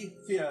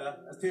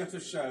theatre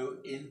show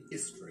in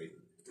history.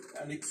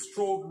 An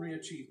extraordinary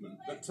achievement.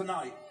 But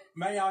tonight,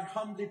 may I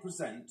humbly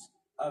present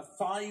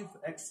 5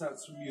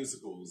 excerpts from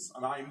musicals,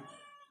 and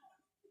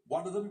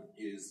one of them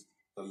is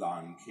The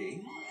Lion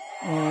King.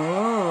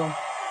 Oh.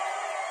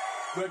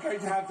 We're going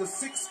to have The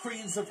 6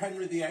 Queens of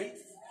Henry VIII.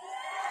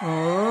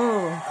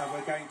 Oh. And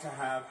we're going to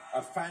have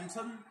a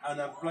phantom and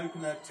a bloke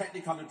in a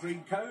Technicolor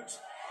dream coat.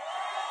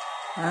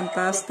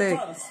 Fantastic.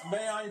 But first,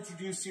 may I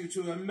introduce you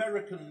to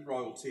American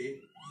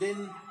royalty,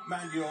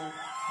 Lin-Manuel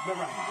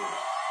Miranda.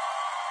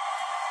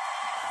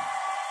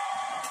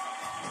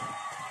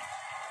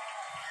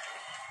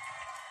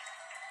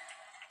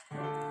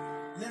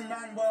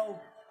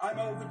 Lin-Manuel, I'm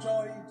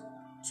overjoyed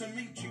to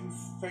meet you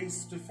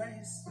face to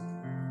face.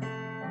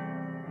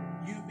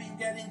 You've been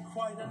getting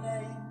quite a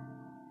name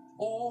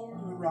all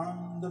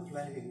around the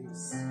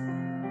place,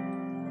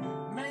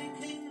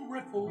 making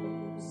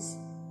ripples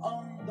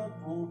on the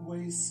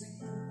Broadway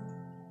scene.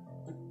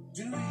 But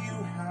do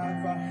you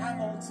have a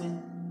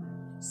Hamilton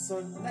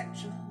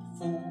selection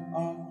for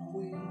our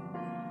queen?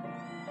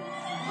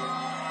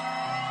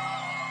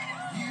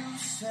 You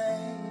say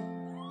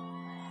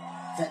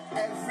that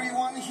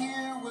everyone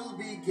here will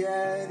be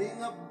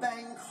getting a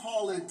bank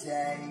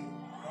holiday.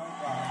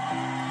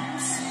 You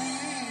see,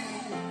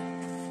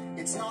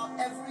 it's not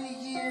every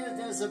year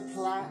there's a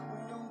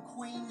platinum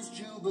Queen's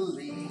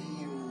Jubilee.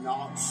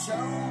 Not so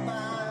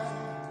bad.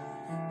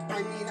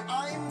 I mean,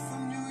 I'm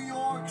from New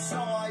York, so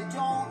I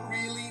don't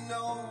really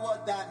know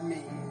what that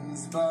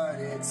means, but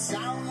it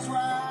sounds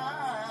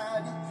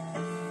rad.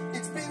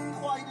 It's been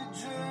quite a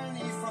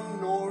journey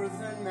from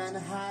northern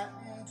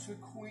Manhattan to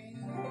Queens.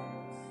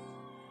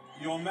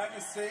 Your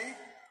Majesty,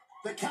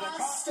 The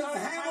cast of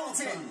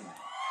Hamilton.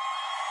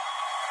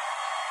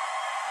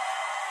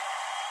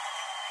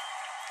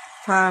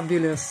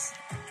 Fabulous.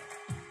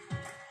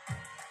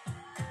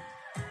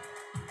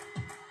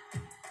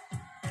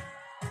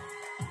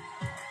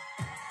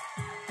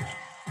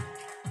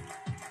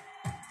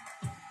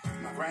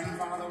 My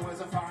grandfather was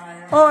a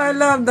fire. Oh, I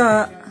love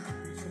that.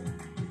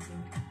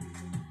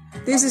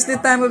 This is the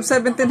time of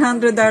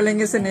 1700, darling,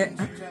 isn't it?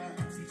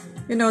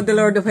 You know, the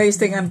Lord of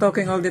Hastings, I'm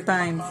talking all the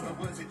time.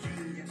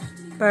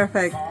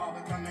 Perfect.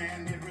 Father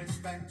commanded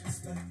respect.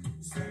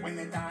 When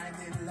they died,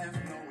 they left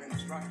no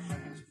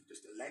instructions,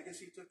 just a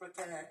legacy to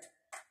protect.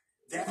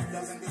 Death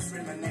doesn't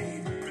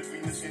discriminate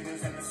between the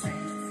sinners and the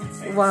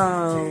saints.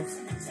 Wow.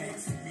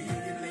 We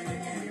get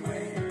living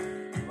anyway.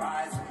 We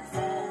rise and we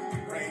fall, we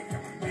break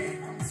and we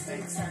make our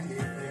mistakes. And if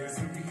there's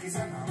a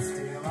reason I'm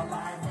still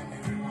alive when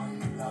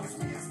everyone who loves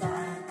me is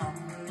dying, I'm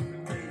willing to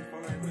wait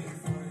for it, wait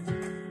for it.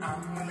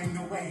 I'm willing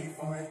to wait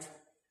for it.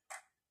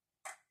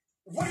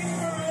 Wait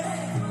for it.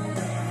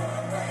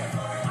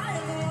 I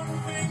am the one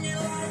thing in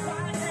life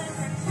I can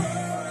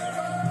control.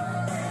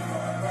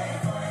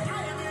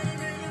 I am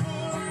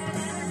invisible, I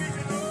am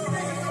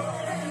invisible.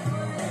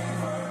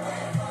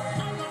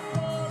 I'm not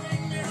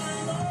falling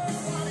behind or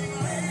falling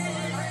away.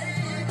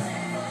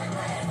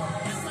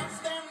 I'm not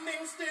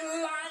standing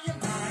still, I am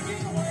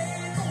dying. Wait.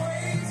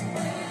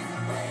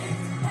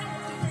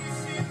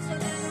 Patience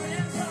and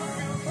endless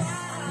sacrifice.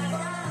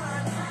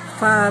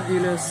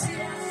 Fabulous.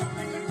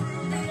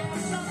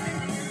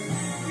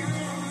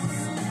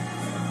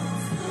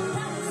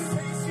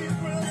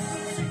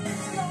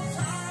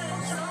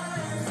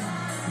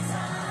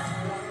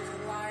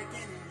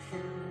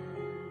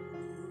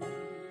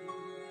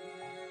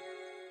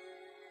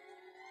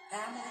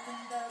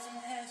 Hamilton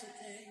doesn't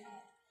hesitate.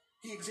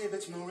 He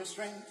exhibits no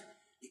restraint.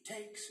 He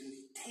takes and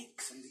he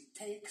takes and he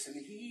takes and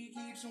he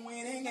keeps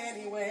winning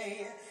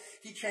anyway.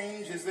 He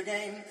changes the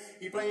game.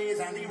 He plays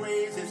and he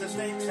raises the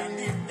stakes. And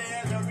if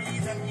there's a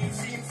reason he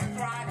seems to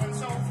thrive and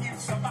so few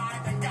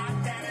survive, then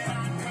goddamn it,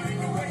 I'm willing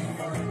to wait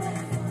for it.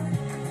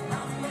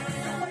 I'm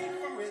willing to wait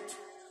for it.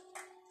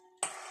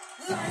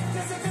 Life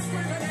doesn't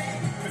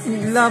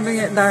discriminate. Loving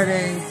it,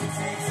 darling.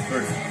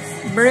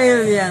 Brilliant.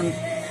 Brilliant.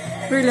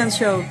 Brilliant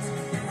show.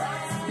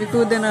 You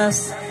couldn't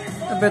ask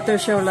a better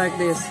show like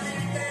this.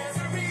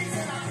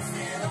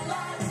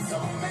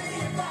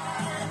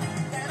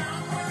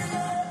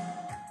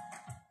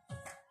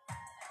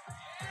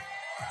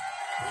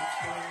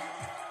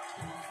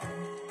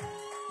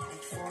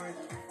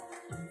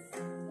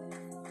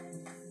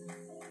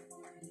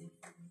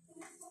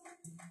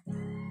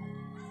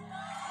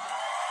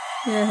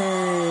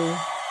 Yay.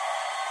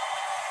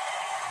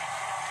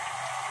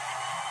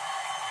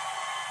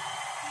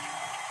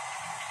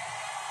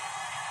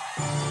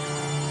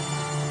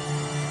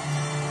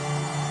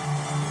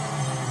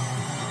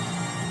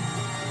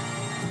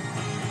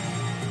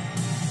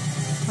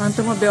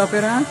 Phantom of the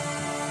Opera?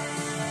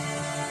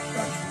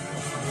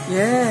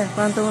 Yeah,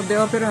 Phantom of the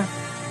Opera.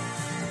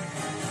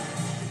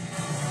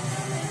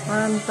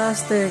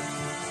 Fantastic.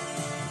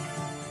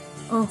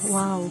 Oh,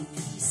 wow.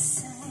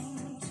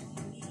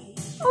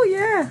 Oh,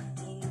 yeah.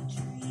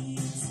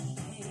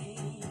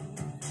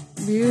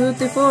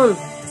 Beautiful.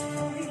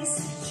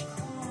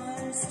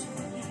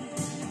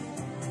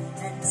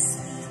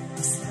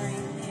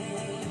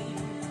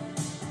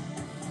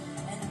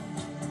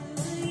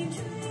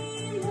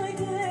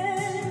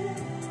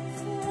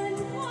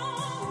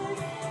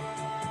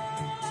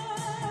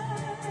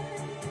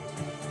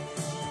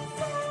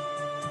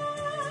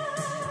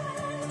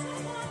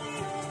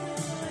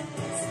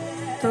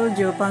 Told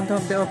you, Phantom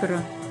of the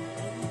Opera.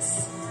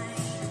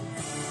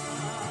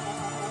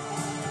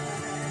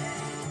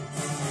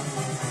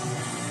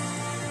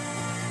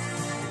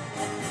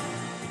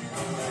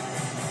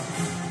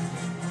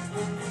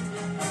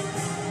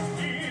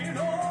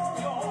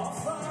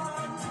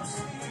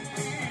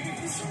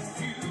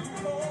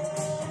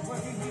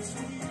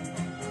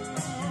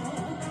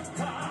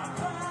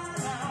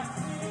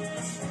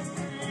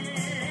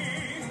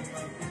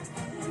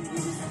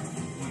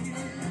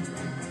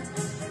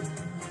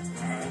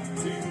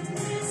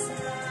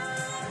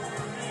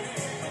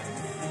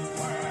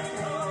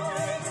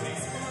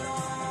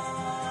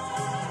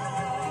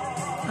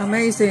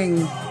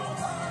 Amazing.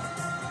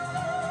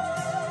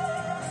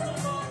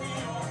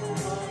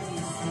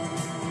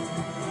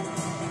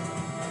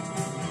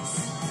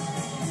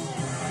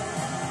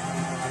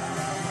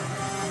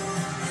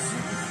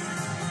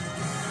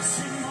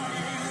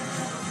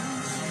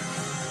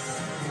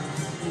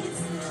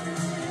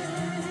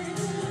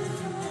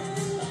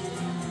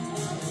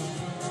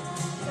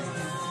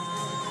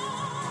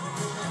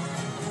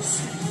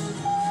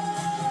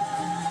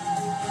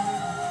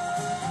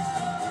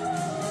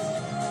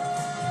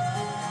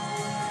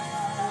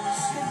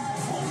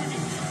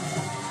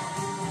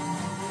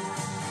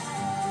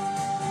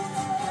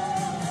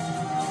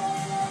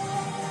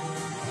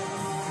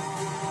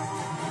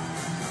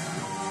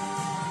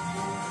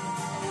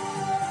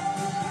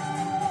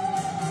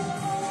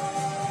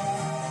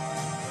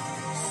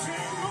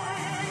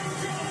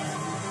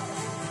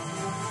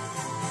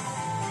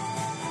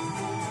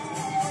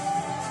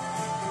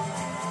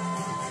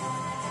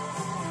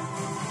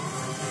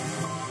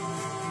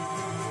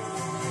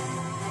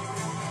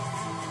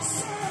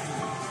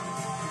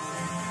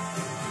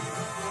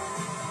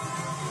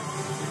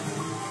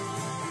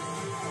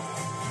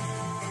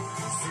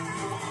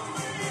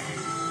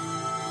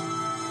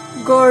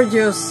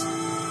 Gorgeous.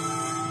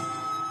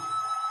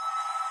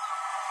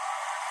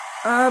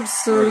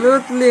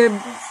 Absolutely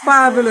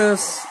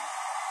fabulous.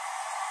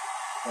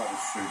 That was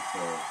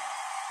superb.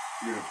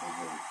 Beautiful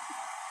voice.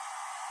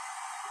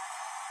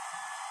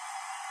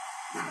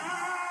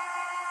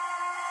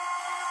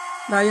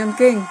 Lion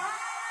King.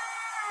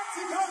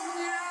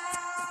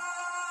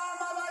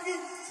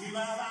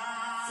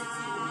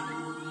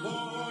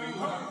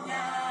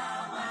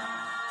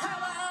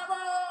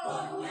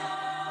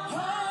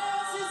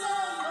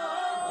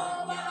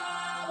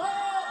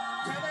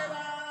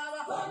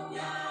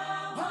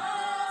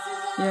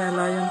 Yeah,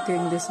 Lion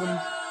King, this one.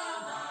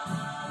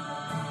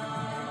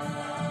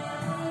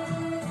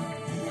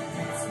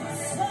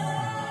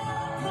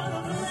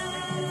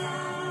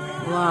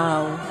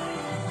 Wow.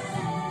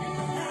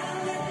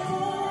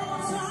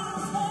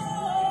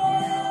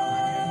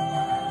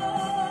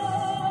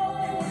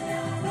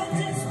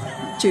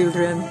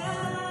 Children,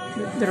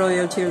 the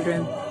royal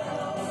children.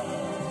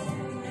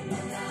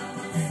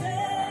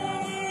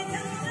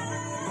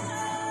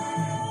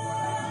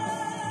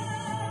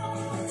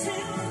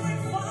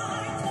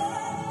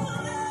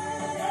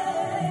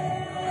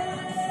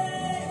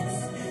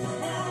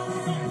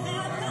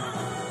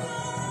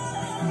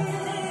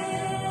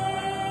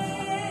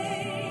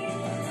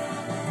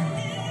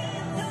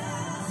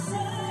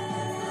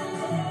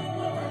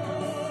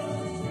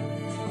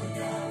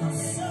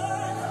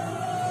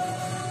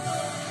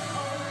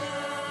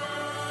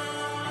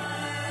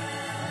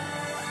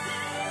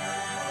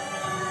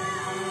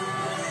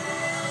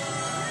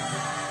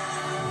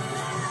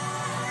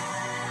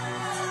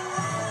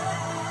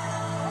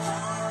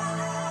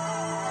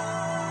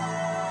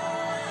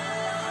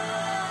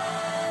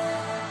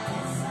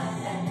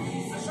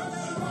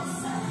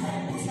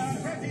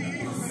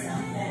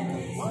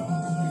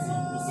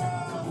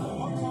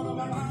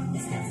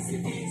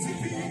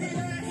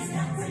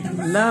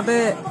 Love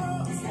it.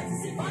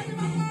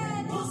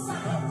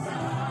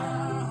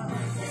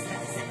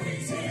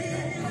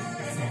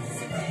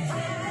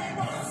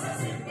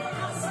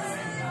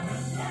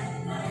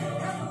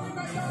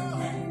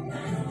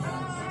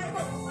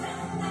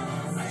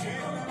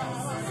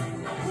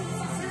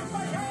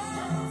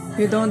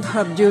 You don't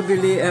have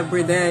Jubilee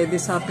every day.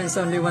 This happens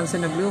only once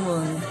in a blue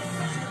moon.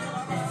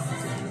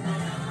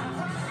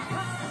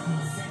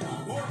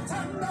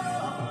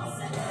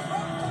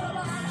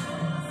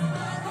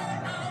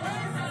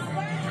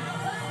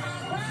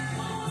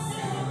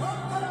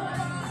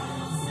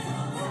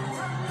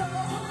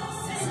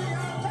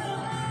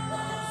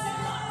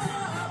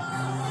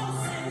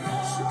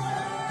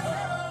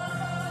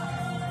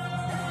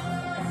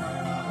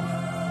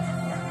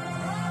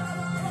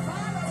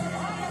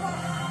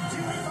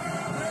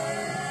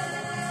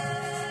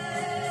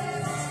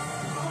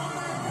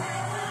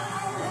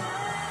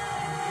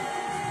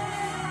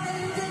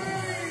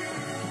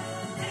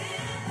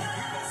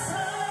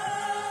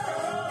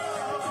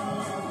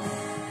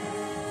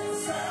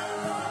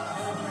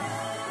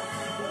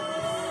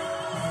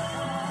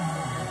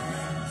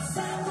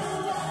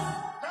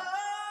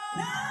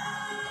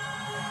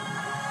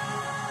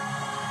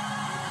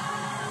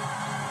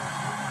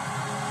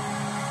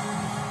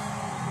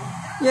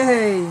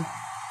 Yay!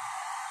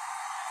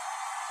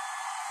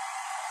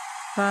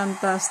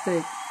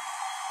 Fantastic.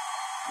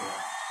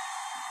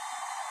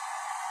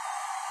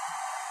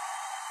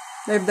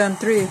 They've done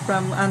 3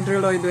 from Andrew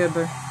Lloyd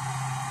Webber.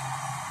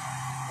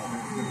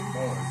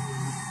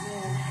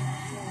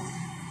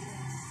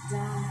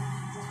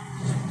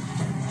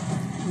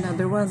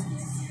 Another one.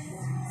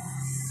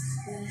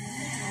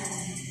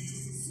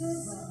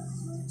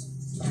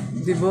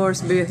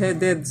 Divorced,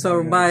 beheaded,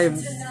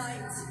 survived.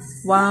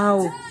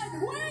 Wow.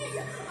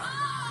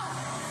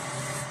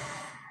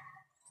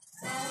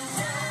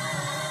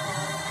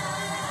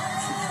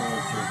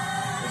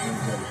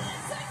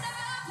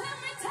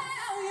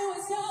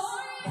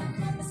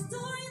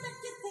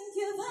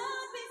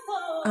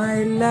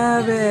 I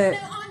love it.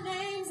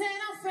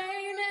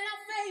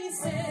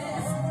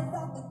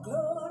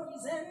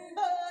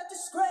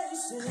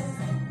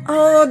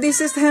 Oh,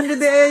 this is Henry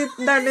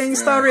VIII, darling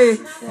story.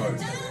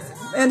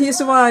 And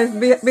his wife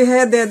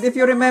beheaded. If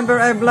you remember,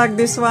 I vlogged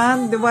this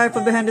one, the wife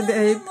of the Henry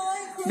VIII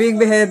being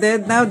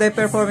beheaded. Now they're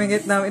performing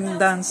it now in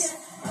dance.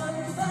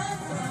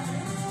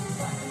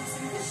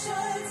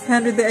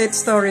 Henry VIII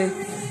story.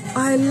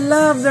 I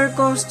love their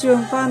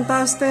costume.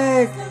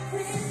 Fantastic.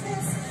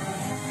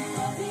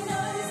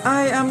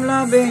 I am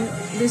loving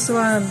this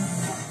one.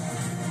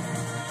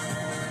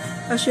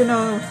 As you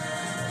know,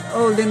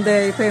 olden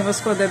day,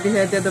 famous for the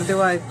beheaded of the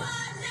wife.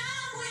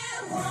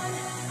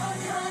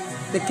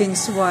 The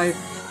king's wife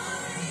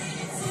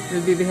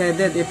will be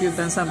beheaded if you've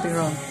done something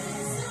wrong.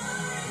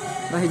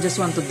 But he just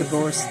want to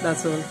divorce,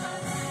 that's all.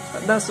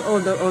 That's all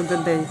the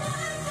olden day.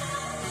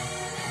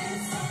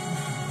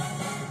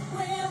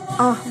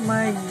 Oh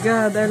my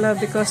God, I love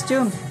the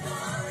costume.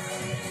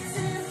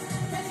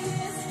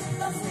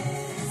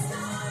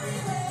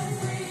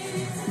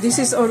 This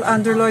is all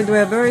Andrew Lloyd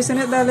Webber, isn't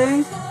it,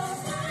 darling?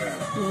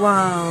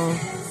 Wow.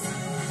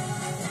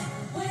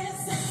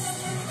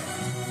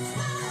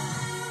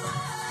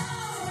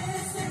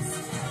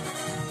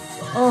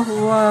 Oh,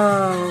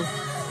 wow.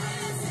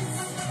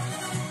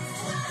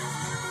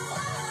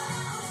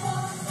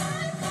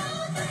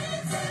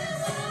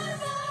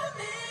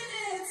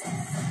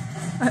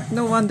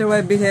 No wonder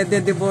why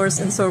Beheaded,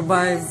 Divorced, and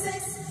Survived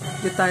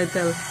the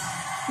title.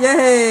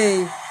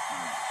 Yay!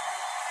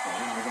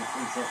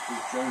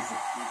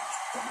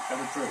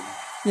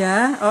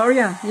 Yeah? Oh,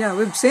 yeah. Yeah,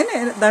 we've seen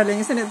it, darling.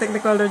 Isn't it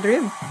Technicolor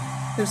Dream?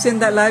 We've seen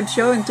that live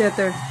show in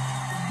theater.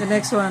 The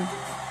next one.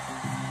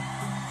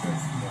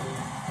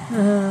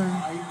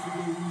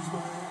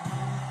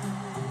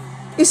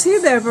 Is he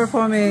there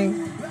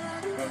performing?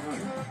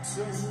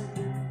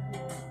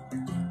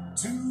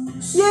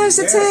 Yes,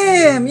 it's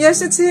him.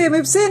 Yes, it's him.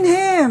 We've seen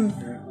him.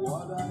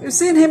 We've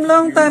seen him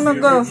long time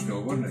ago.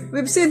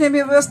 We've seen him.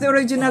 He was the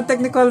original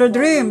Technicolor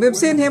Dream. We've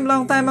seen him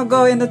long time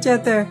ago in the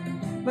theater.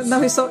 But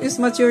now he's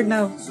matured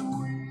now.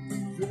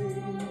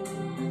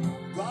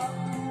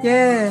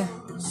 Yeah.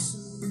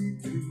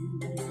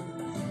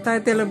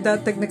 Title of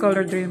that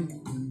Technicolor Dream.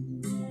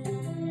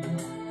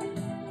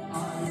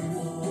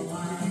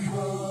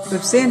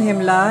 We've seen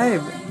him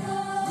live.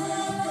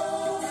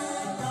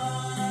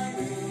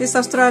 He's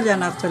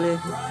Australian actually.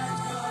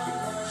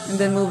 And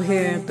then moved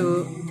here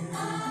to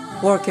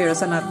work here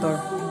as an actor.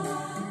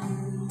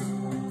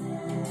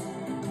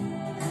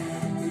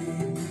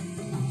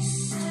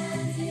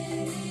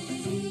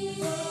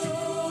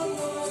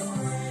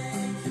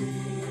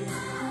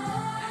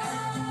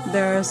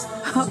 There's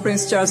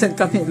Prince Charles and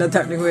Camilla,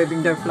 darling,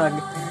 waving their flag.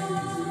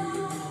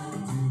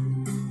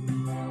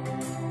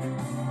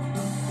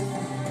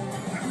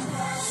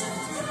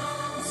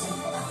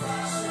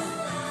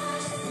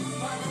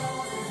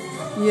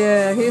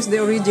 Yeah, he's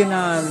the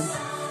original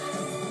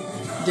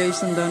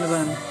Jason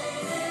Donovan.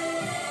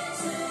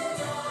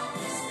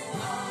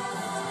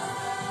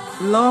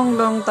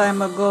 Long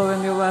time ago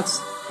when we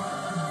watched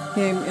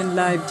him in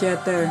live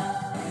theater.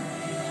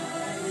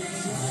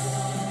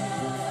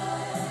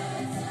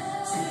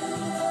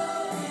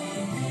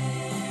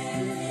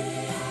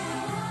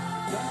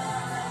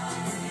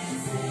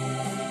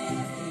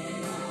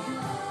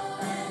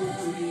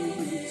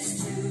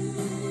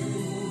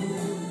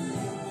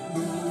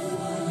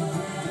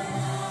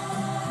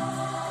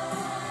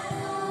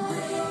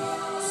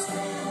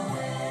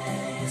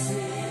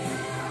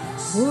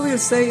 Who will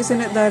say, isn't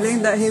it,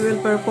 darling, that he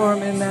will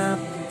perform in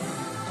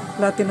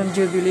Platinum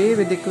Jubilee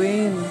with the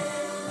Queen?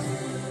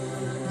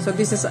 So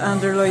this is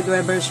Andrew Lloyd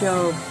Webber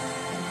show.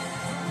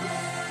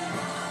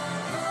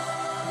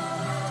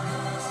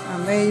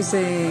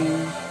 Amazing.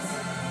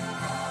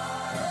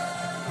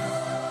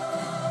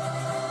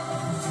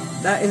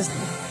 That is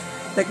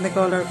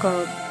Technicolor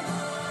code.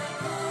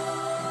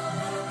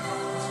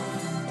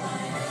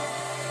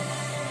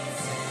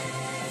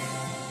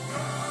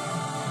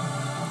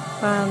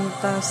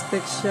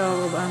 Fantastic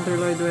show of Andrew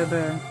Lloyd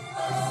Webber.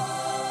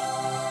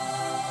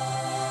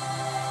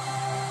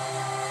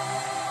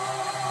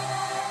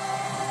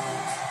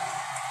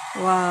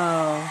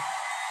 Wow.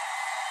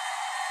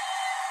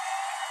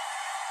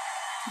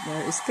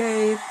 There is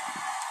Kate.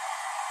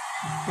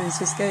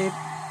 Princess Kate.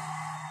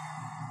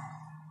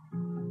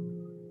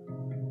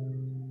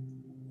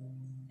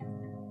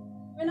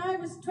 When I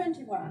was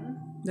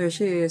 21, There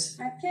she is.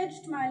 I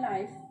pledged my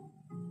life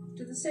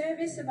to the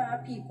service of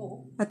our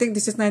people, I think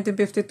this is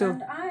 1952.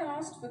 and I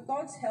asked for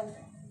God's help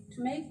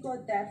to make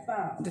good that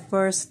vow. The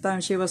first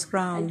time she was I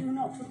crowned. do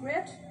not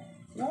regret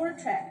nor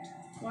retract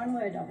one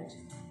word of it.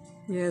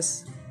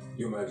 Yes.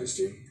 Your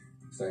Majesty,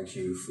 thank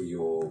you for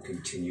your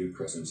continued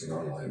presence in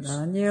our lives.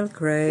 Daniel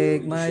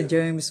Craig, my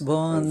James And for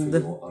Bond.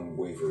 your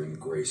unwavering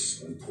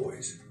grace and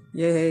poise.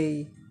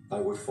 Yay. I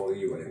would follow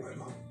you anywhere,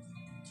 Mum.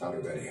 I'd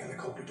already had a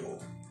copy door.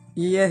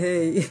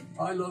 Yay.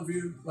 I love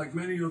you like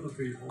many other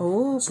people.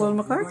 Oh, So Paul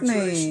McCartney.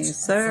 congratulations.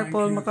 Sir Thank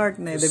Paul you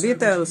McCartney, for the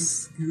Beatles.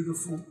 70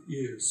 beautiful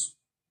years.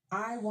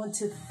 I want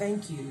to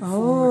thank you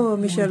Oh, for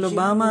Michelle your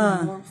Obama.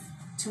 genuine warmth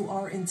to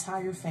our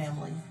entire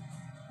family.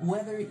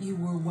 Whether you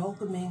were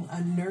welcoming a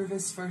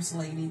nervous First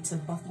Lady to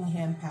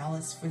Buckingham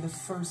Palace for the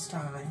first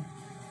time,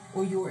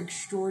 or your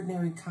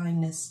extraordinary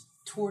kindness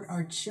toward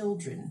our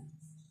children,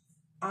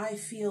 I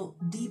feel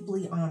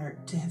deeply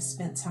honored to have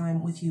spent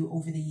time with you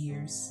over the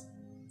years.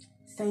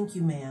 Thank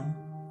you, ma'am,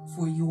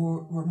 for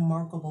your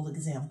remarkable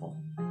example.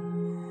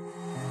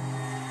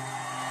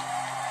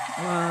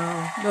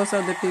 Wow. Those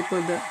are the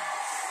people that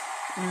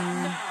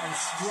Now,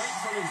 straight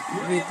from his with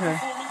brilliant her.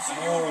 performance at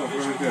Oh,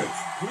 very Eurovision, good.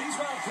 please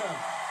welcome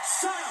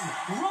Sam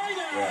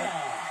Ryder.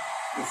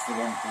 It's the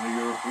one from the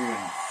European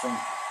song.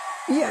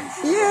 Yeah,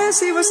 yes,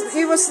 he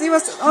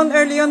was on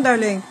early on,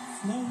 darling.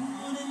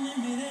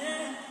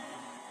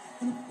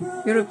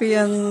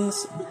 European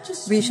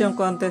Vision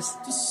Contest.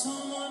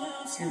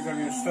 He was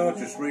only a star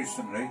just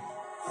recently.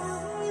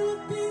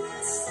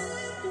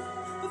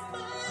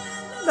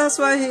 That's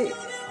why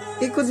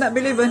he could not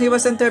believe when he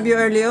was interviewed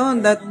early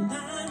on that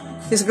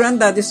his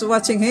granddad is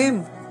watching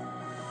him.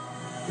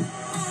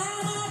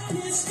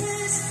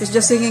 He's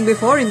just singing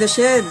before in the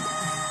shed.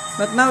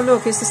 But now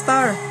look, he's a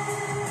star.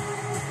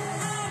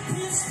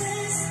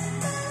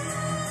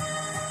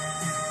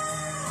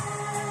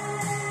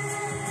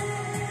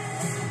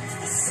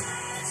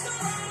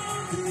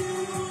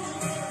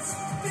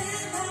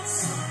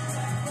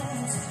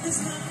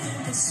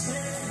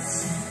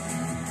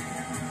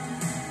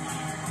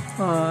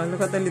 Oh, look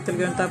at the little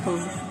girl on top of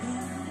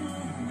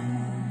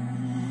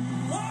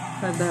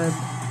her dad.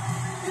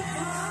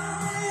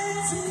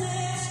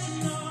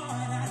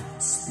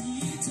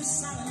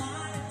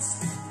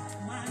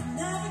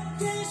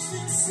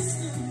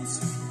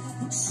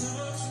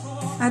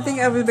 I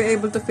think I will be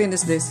able to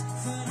finish this.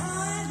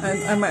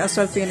 I might as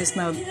well finish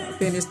now.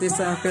 Finish this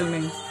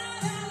filming.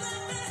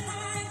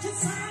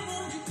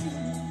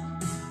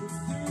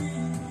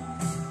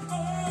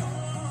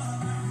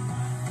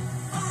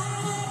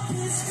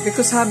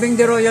 Because having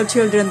the royal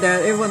children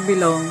there, it won't be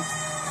long.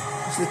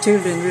 The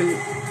children will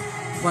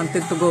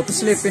wanted to go to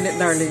sleep in it,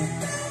 darling.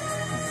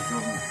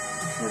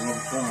 For a long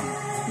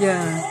time.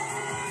 Yeah.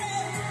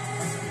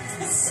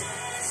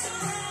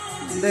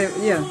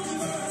 Yeah.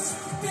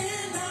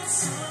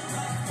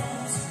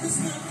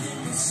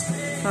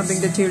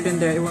 Having the children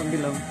there, it won't be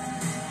long.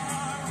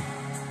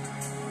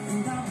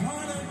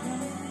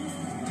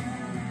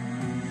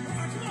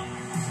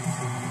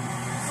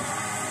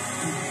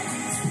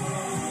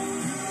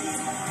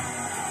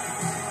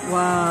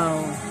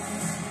 Wow.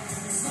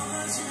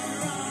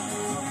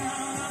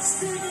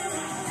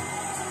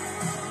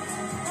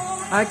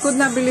 I could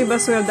not believe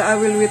as well that I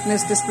will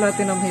witness this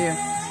platinum here.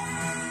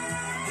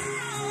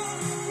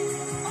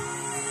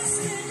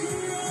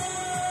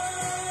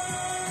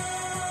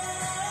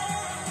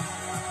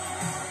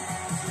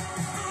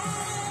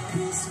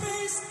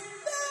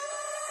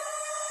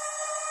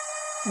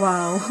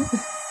 Wow.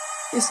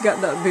 He's got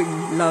that big,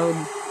 loud.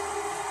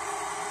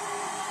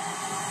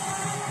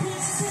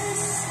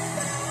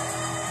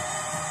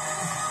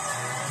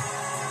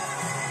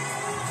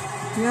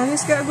 Yeah,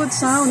 he's got a good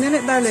sound, isn't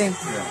it, darling?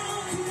 Yeah.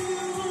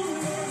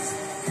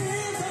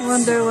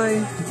 Wonder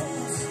why.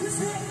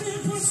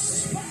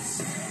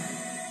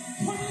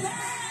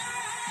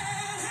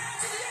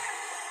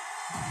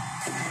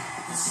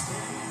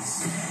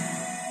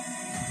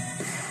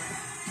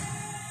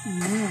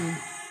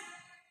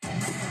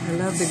 I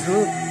love the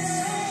group.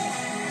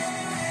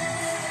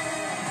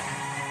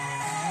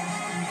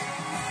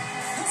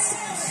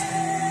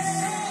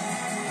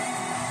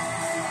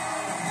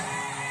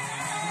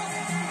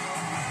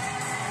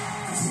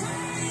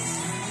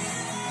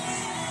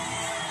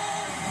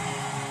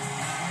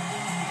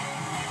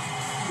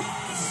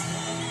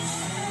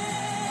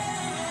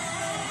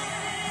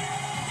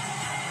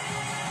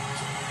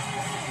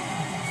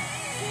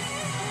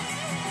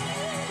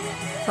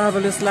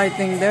 Fabulous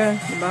lighting there,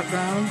 the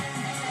background.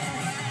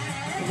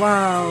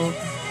 Wow.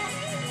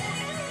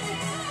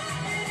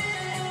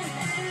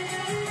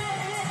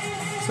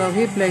 So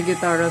he played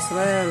guitar as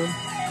well.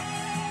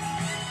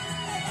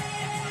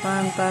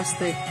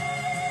 Fantastic.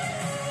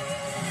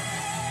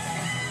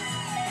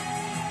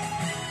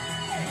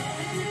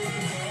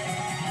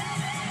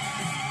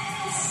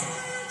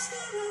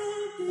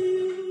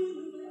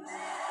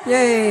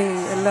 Yay,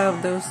 I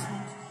love those.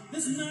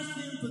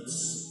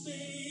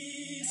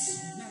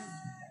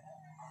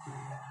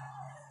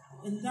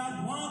 And I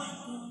wanna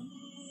go.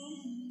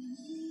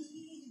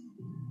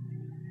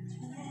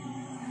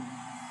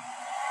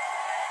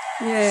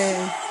 Yay.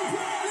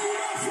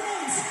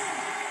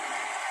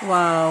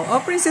 Wow.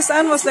 Oh, Princess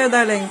Anne was there,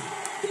 darling.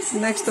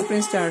 Next to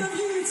Prince Charles.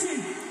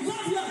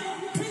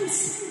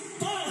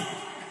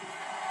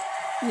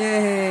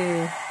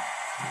 Yay.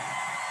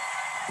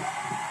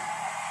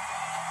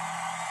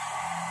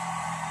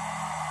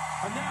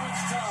 And now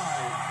it's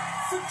time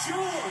for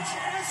George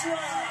Ezra.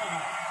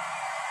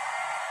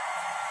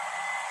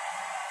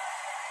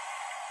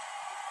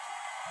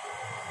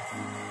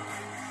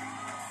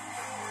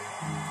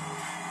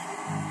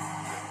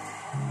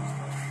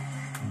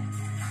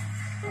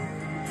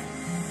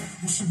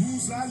 She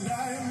moves like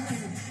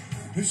lightning,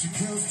 and she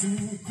counts 2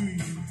 or 3.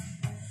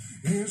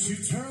 And she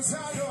turns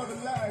out all the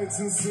lights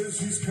and says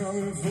she's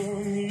coming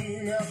for me.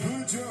 Now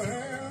put your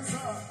hands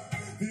up,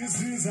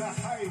 this is a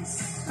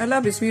heist. I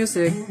love his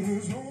music.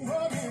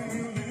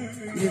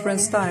 Different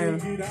style.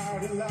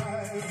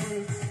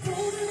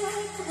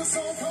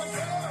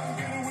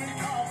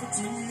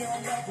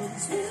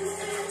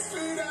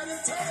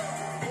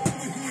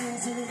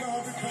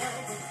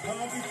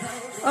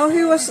 Oh,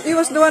 he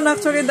was the one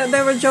actually that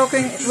they were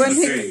joking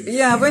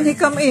when he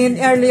come in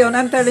early on.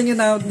 I'm telling you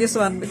now, this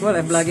one, well,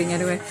 I'm vlogging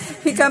anyway.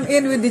 He come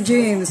in with the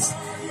jeans,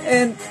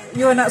 and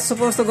you're not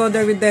supposed to go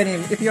there with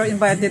denim if you're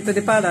invited to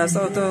the palace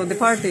or to the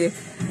party.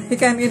 He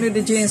came in with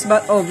the jeans,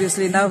 but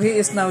obviously now he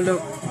is now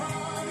look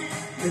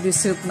with his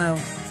suit now.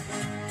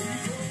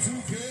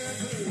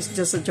 It's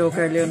just a joke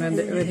early on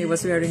when he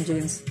was wearing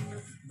jeans.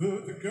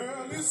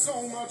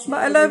 But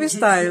I love his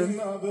style.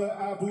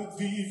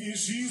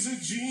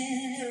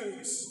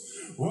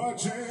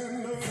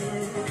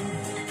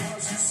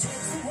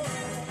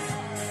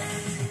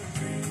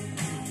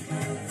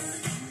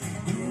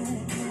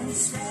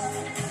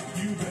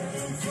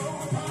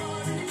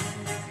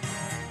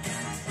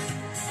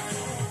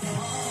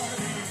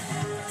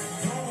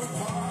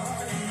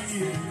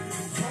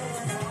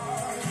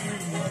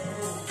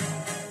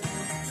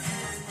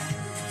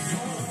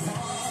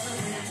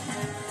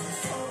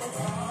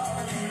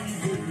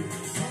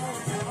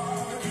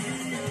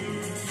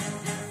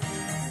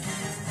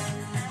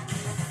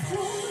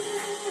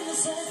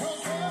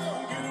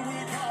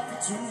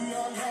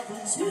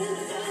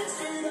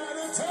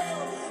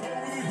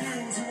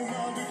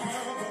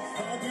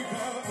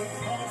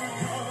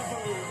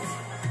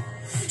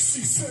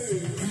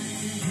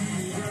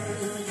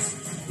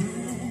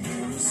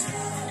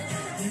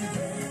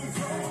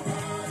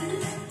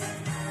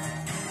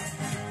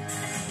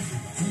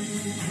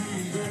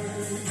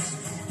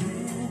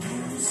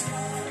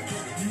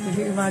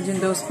 You imagine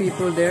those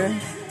people there.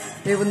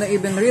 They would not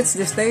even reach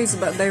the stage,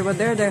 but they were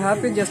there. They're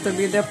happy just to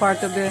be there,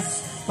 part of the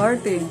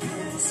party.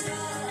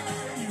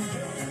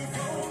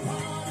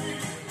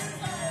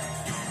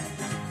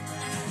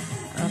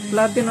 A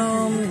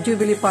Platinum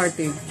Jubilee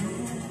Party.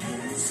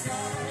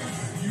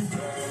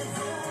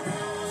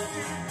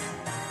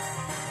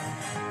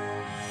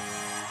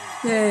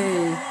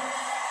 Yay!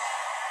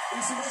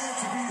 It's an honor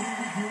to be here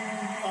with you.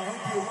 I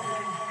hope you're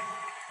well.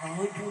 I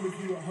hope all of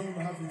you at home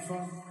are having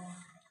fun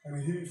and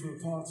are here for a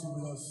party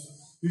with us.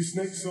 This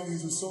next song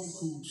is a song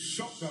called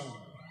Shotgun.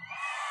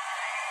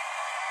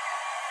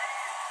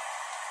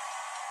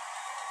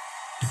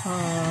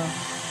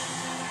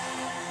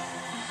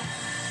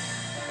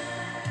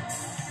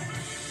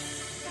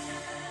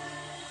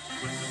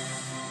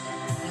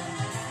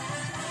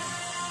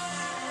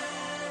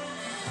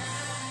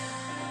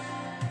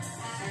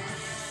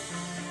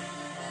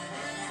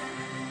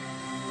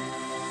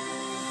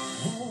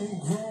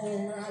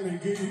 Homegrown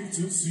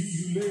alligator, see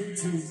you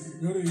later.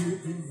 Gotta hit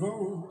the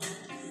road,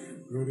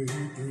 gotta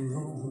hit the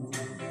road.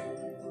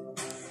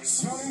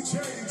 Sudden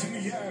change in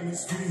the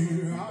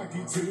atmosphere,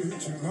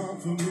 architecture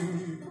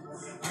unfamiliar.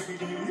 I can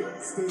get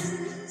used to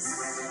this.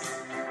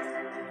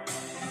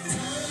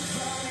 Time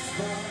flies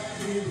by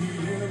in the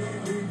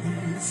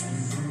elements.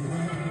 Spin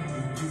around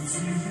and you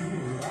see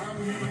where I'm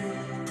here.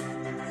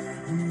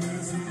 And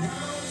there's a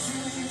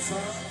mountain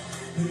top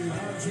that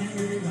I'm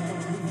dreaming of.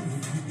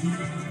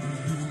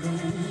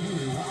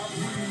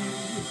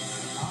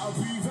 I'll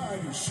be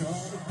riding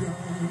shotgun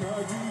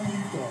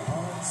underneath the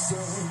hot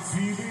sun,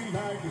 feeling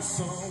like a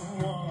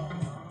someone.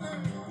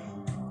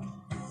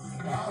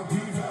 I'll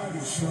be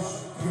riding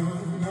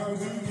shotgun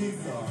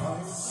underneath the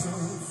hot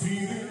sun,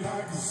 feeling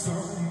like a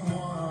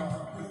someone.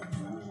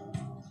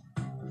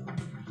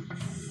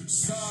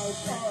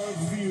 South of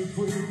the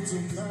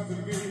equator,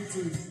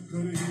 navigator,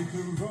 gotta hit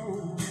the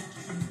road,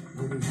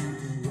 gotta hit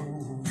the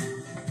road.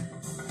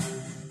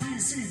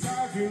 DC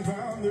diving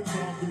round the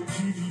clock with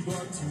TV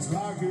buttons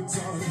like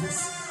guitars.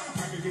 I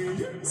can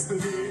get used to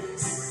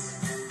this.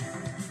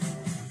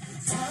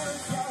 Time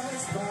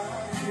flies by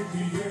in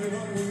the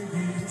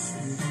elements.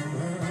 Spin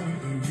around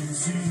and you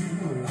see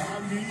what I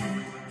mean.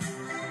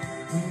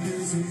 And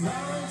there's a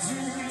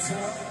mountain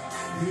top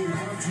that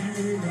I'm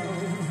dreaming of.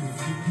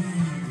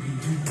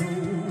 You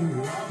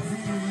know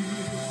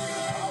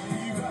I'll be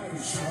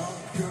riding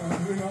shotgun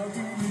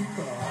underneath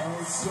the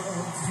hot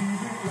sun,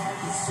 feeling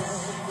like a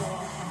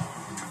someone.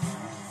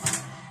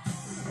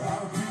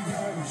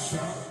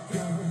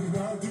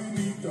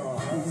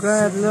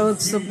 God,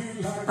 loads of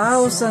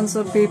thousands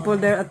of people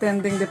there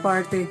attending the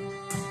party.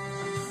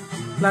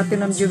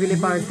 Platinum Jubilee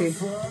Party.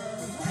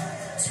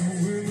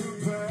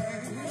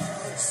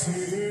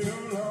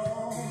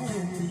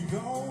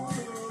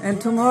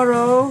 And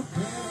tomorrow,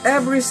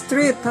 every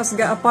street has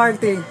got a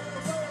party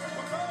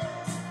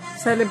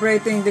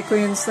celebrating the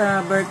Queen's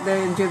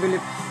birthday and Jubilee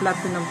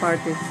Platinum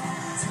Party.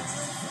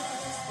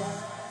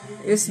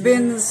 It's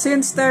been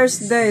since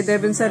Thursday.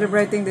 They've been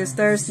celebrating this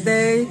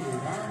Thursday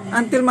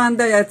until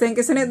Monday, I think.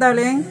 Isn't it,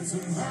 darling?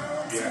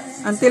 Yeah.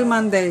 Until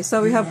Monday.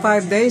 So we have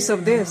 5 days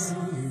of this.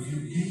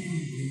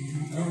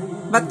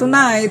 But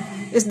tonight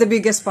is the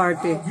biggest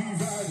party.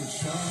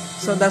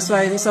 So that's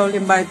why he's all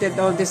invited,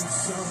 all this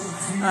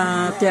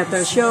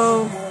theater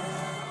show,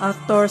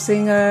 actor,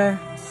 singer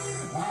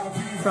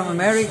from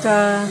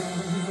America.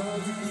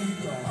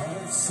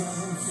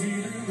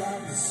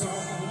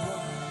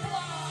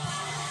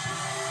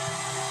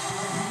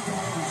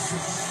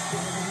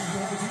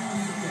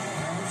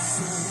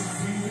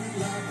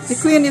 The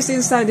Queen is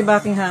inside the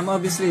Buckingham.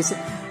 Obviously,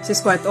 she's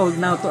quite old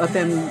now to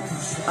attend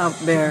out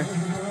there.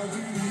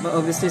 But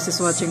obviously, she's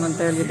watching on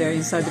telly there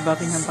inside the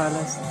Buckingham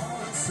Palace.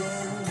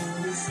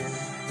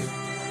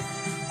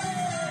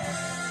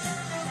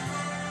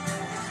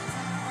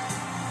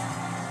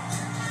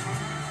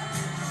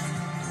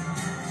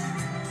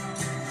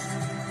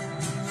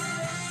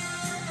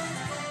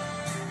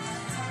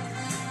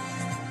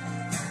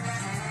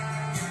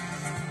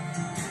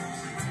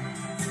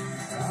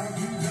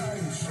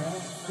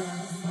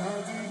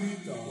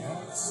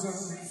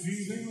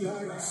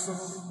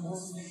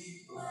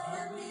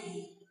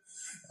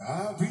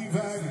 I'll be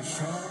riding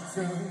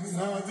shotgun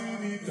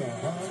underneath the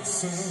hot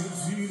sun,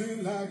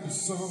 feeling like a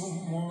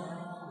someone.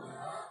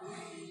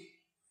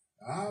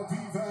 I'll be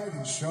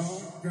riding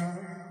shotgun.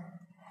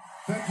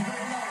 Thank you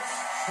very much.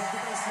 Have the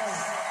best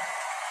night.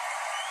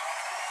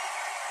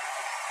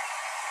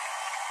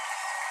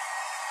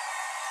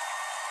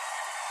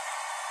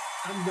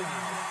 And now,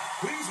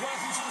 please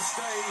welcome to the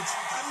stage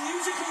a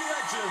musical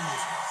legend,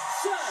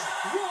 Sir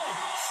Rod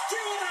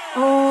Stewart!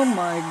 Oh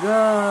my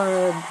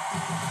God!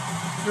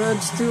 Rod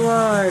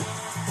Stewart!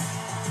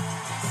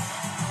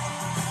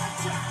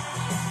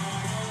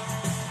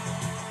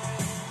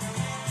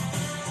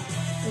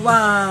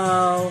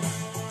 Wow!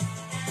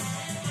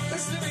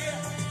 Listen to me here.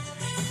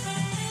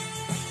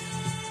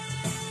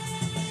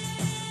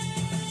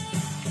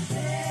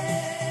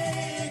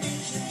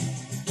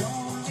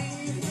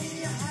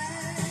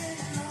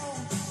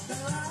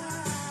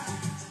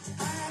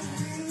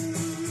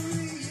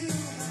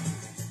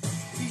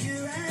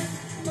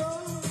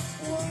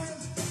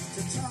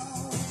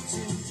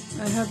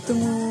 have to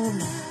move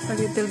a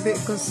little bit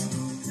because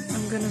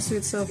I'm gonna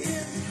switch off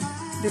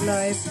the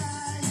light.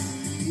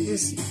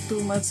 It's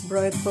too much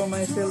bright for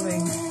my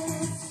filming.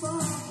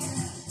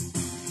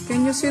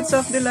 Can you switch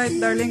off the light,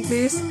 darling,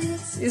 please?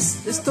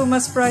 It's too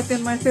much bright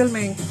in my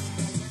filming.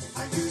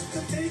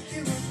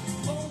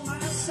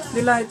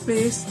 The light,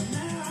 please.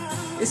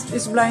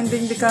 It's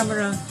blinding the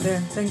camera.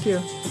 There, thank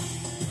you.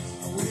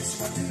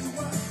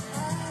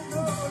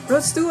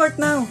 Rod Stewart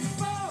now.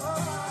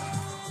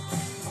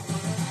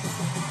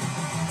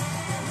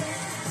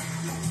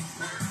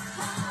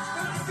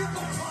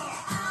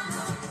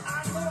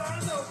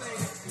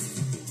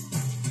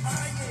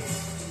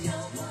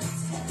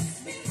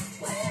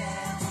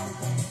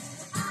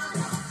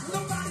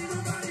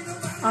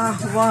 Ah,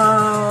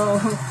 wow.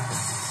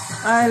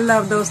 I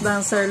love those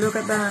dancers. Look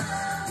at that.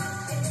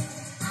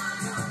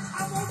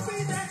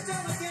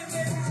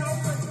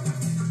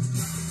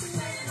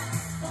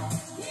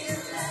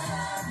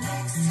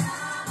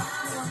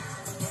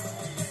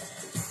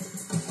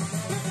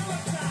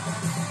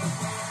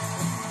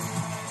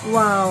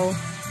 Wow.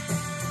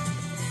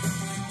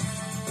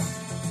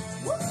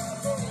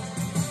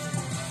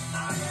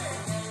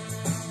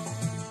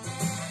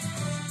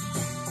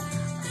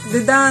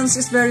 The dance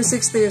is very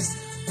 60s.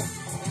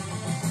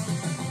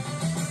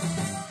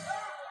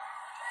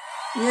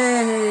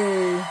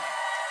 Yay!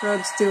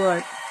 Rod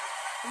Stewart.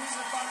 This is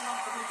a fun one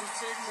for me to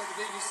sing, so the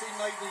BBC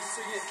made me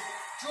sing it.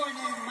 Join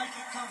in, make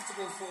it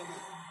comfortable for me.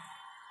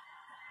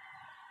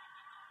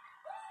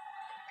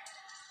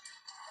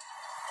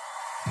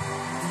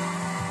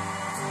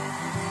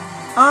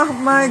 Oh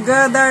my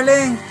God,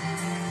 darling.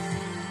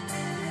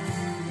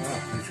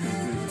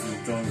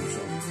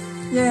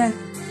 Yeah.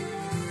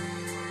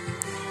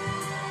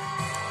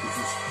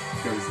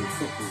 Goes with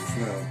football as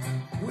well.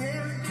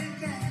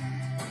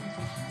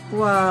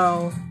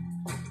 Wow.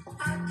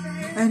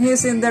 And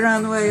he's in the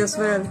runway as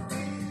well.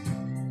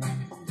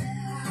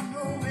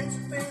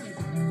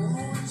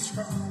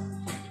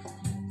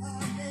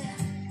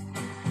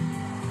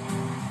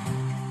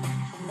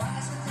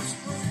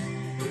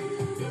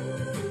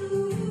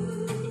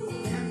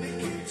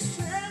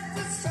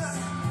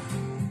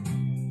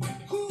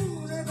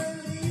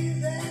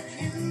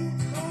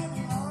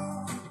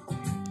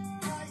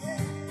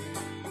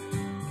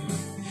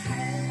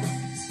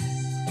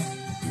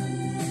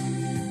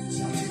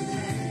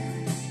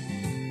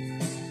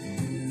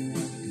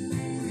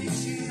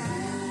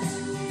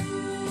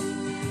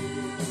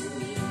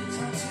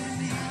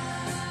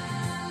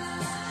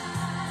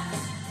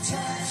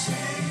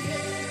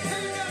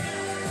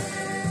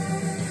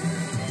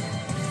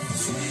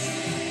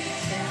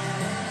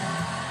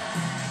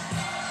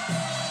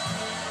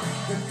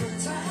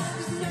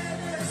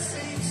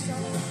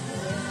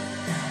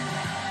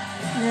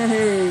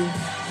 Yay!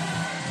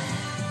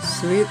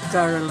 Sweet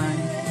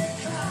Caroline.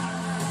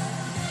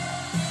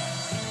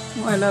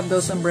 Oh, I love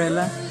those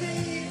umbrella.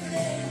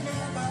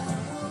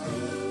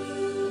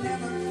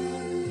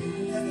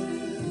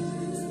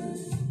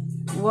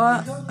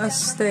 What a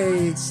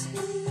stage.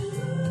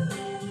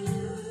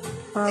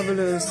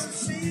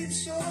 Fabulous.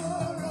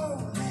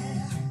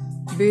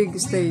 Big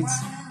stage.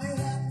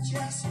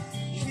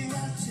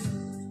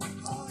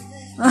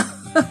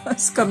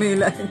 It's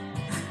Camila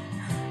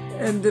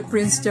and the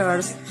Prince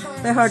Charles.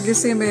 I hardly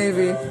see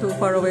maybe too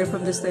far away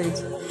from the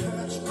stage.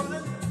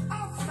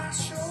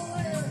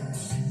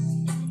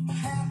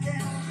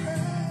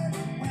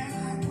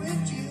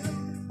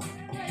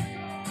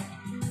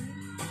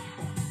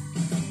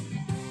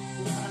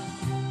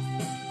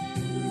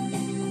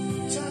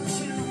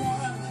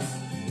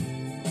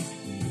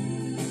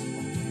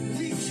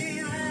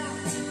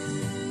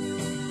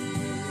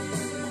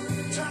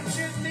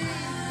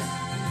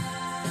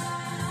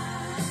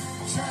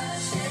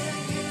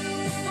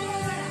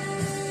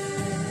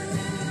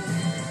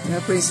 Yeah,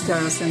 Prince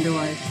Charles and the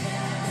wife.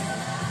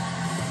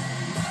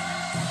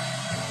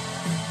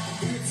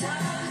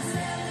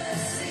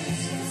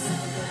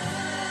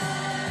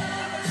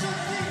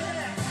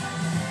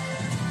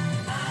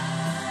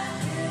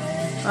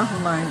 Oh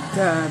my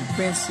God,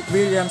 Prince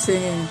William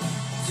singing.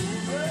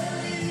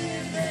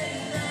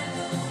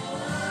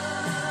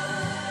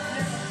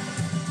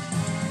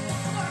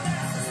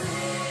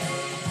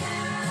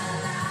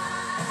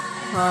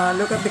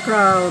 Look at the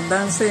crowd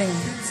dancing.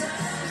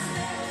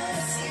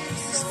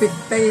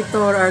 Spectators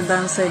are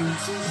dancing.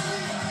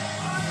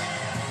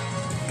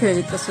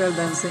 Kate as well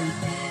dancing.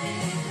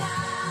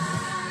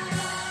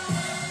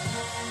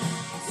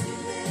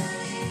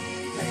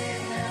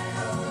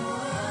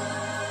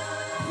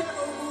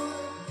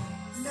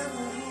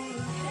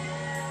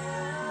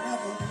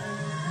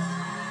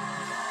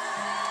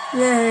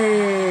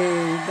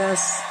 Yay!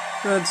 That's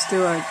Rod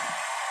Stewart.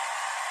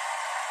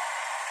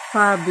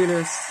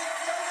 Fabulous.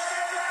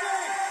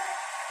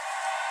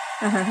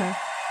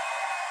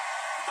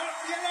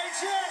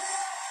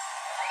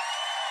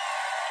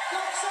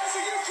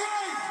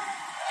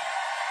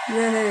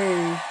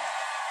 Yay!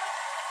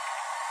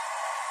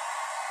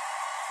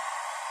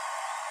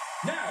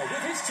 Now,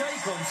 with his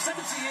take on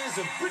 70 years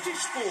of British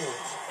sport,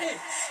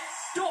 it's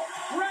Doc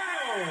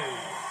Brown.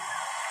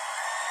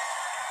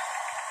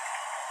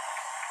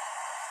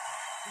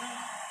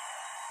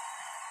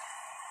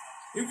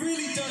 It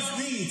really does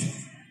need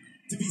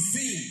to be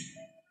seen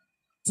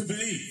to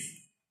believe.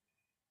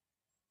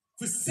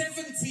 For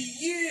 70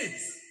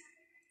 years,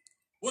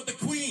 what the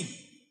Queen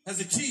has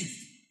achieved.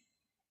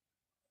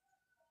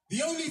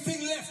 The only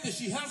thing left that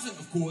she hasn't,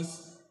 of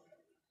course,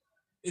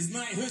 is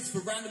knighthoods for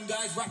random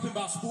guys rapping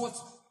about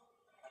sports.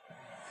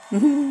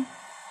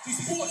 See,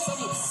 sports,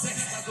 I'm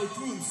obsessed. I go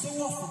through them so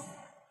often.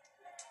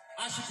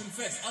 I should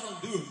confess, I don't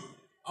do them.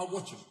 I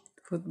watch them.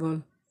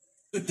 Football.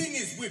 The thing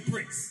is, we're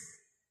Brits.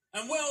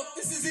 And well,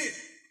 this is it.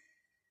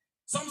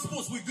 Some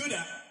sports we're good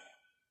at,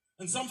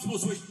 and some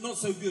sports we're not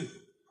so good.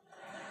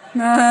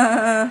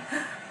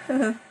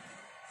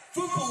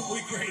 Football,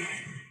 we're great.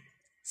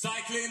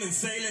 Cycling and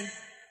sailing.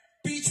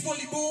 Beach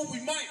volleyball, we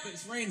might, but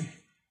it's raining.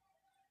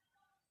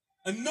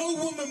 And no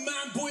woman,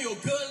 man, boy, or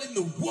girl in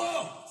the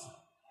world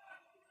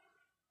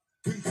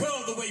can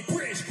curl the way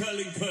British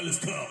curling curlers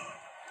curl.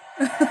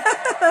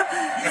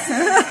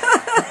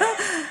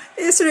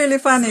 It's really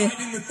funny.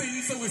 Sliding the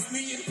thing so it's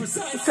neat and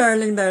precise.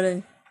 Curling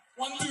darling.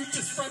 One dude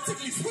just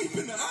frantically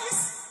sweeping the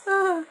ice.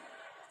 Then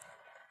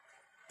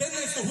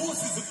there's the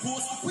horses, of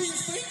course, the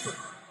Queen's favourite.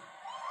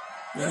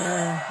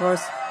 Yeah,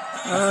 horse.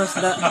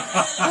 That.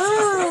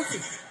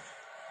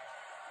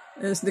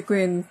 It's the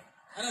Queen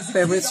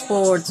favorite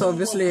sports,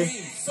 obviously.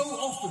 So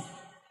often.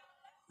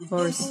 With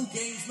Horse. no ball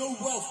games, no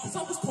wealth, because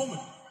that was common.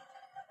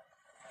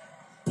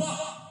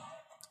 But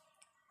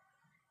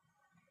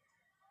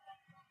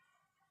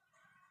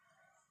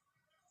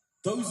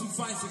those who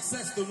find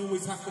success don't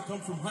always have to come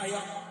from high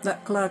up.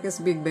 That clock is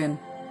Big Ben.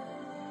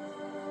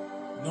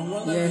 No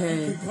one like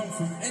you can come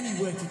from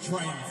anywhere to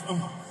triumph.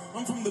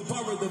 I'm from the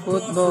borough, the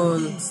Football.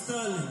 birth of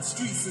Sterling,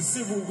 streets of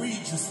Cyril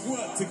Regis,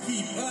 work to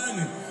keep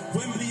earning.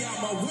 Wembley out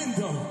my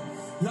window,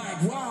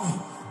 like wow,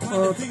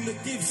 kind of thing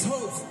that gives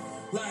hope.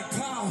 Like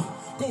pow,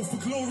 go for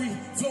glory,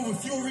 flow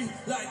with fury,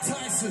 like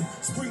Tyson.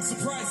 Spring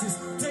surprises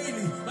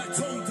daily, like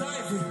Tom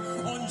diving.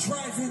 On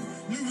driving,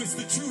 Lewis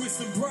the truest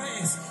and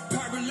brightest.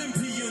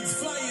 Paralympians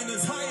flying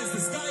as high as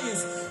the sky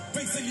is.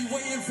 Basically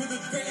waiting for the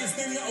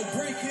greatest thing that'll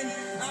break in.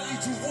 Ali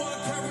Jawad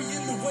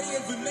carrying the way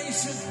of a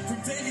nation.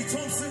 From Daley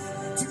Thompson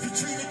to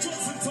Katrina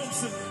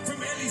Johnson-Thompson.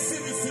 From Ellie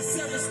Simmons to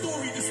Sarah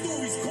Story, the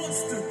story's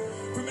constant.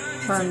 From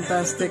Andy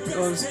Fantastic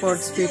to all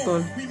sports people.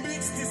 we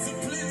mix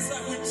disciplines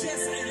like with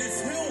chess and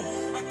Ellis Hill.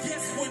 I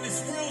guess when it's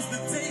real's the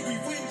day we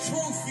win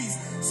trophies.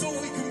 So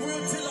we can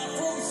reel till our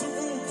throats are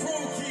all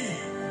croaky.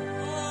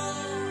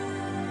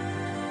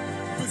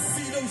 But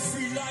see those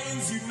three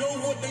lions, you know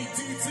what they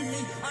do to me.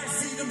 I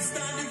see them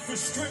standing for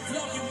strength,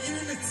 love and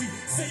unity.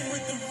 Same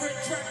with the red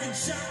dragon,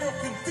 shamrock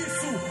and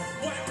thistle.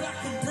 White, black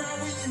and brown,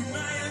 we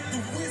unite at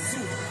the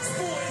whistle.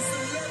 Sport is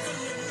the level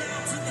and now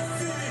to the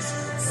finish.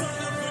 Son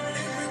of an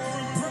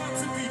immigrant, proud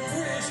to be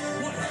British.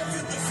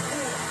 Whatever the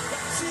sport,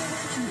 that cheer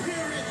when you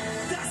hear it,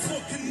 that's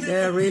what can never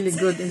They're really be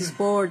good in taken.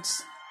 sports.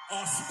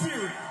 Our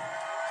spirit.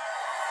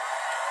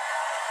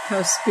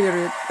 Her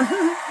spirit.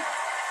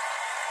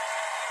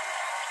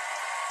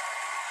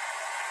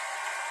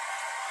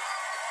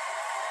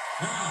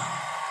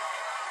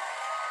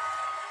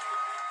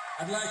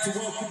 I'd like to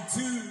welcome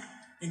two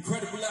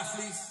incredible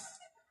athletes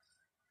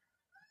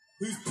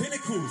whose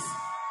pinnacles,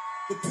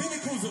 the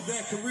pinnacles of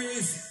their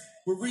careers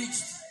were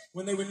reached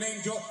when they were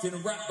name-dropped in a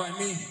rap by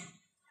me.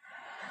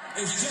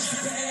 It's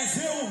Jessica Ennis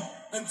Hill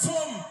and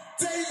Tom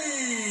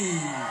Daley.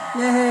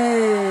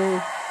 Yay!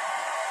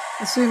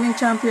 A swimming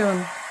champion.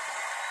 Wow,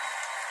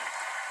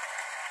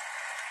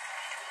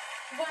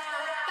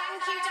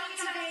 thank you,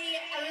 Dr. B.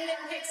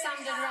 Olympic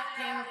standard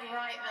rapping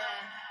right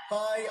there.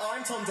 Hi,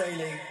 I'm Tom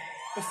Daley.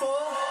 Thank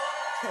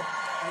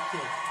you.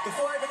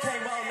 Before I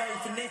became well known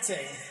for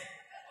knitting,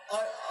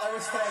 I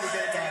was fairly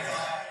good at diving.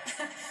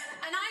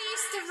 And I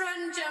used to run,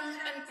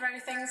 jump and throw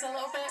things a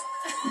little bit.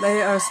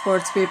 They are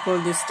sports people,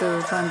 these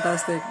two.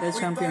 Fantastic. They're We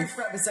champions. both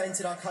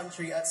represented our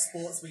country at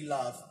sports we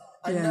love.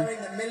 And Yeah. knowing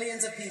that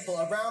millions of people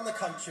around the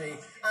country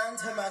and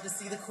Her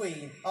Majesty the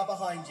Queen are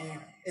behind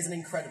you is an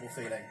incredible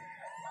feeling.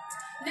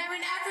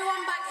 Knowing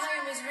everyone back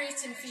home is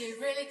rooting for you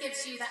really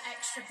gives you that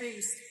extra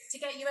boost to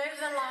get you over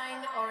the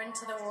line or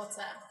into the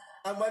water.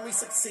 And when we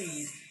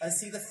succeed and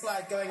see the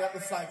flag going up the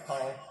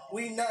flagpole,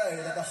 we know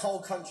that the whole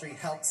country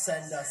helped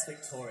send us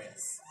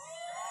victorious.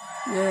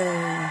 Yay.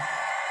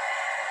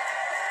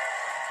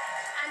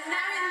 And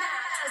knowing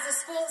that, as a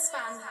sports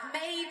fan,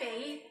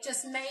 maybe,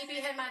 just maybe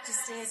Her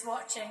Majesty is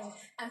watching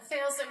and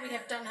feels that we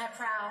have done her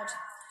proud.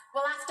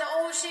 Well, after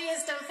all she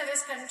has done for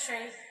this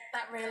country,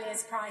 that really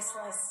is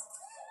priceless.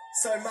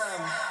 So,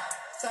 ma'am,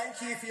 thank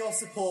you for your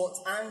support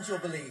and your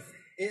belief.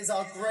 It is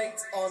our great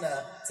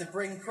honour to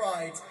bring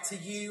pride to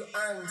you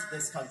and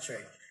this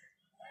country.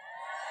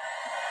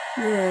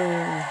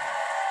 Yay.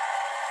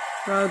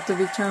 Proud to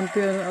be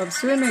champion of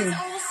swimming. It is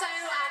also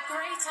our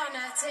great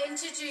honour to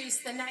introduce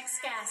the next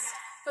guest,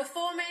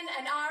 performing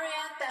an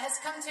aria that has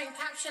come to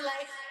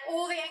encapsulate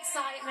all the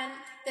excitement,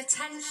 the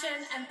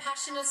tension and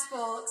passion of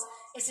sport.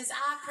 It is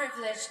our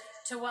privilege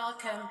to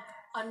welcome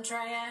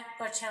Andrea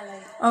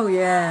Bocelli. Oh,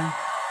 yeah.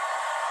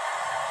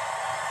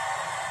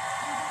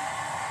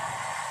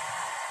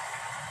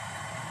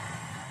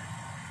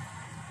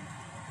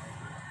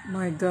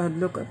 My God,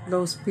 look at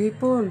those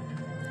people.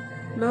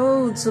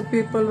 Loads of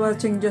people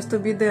watching just to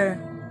be there.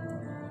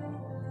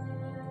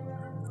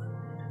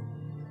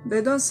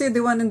 They don't see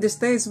the one in the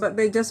States, but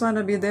they just want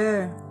to be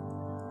there.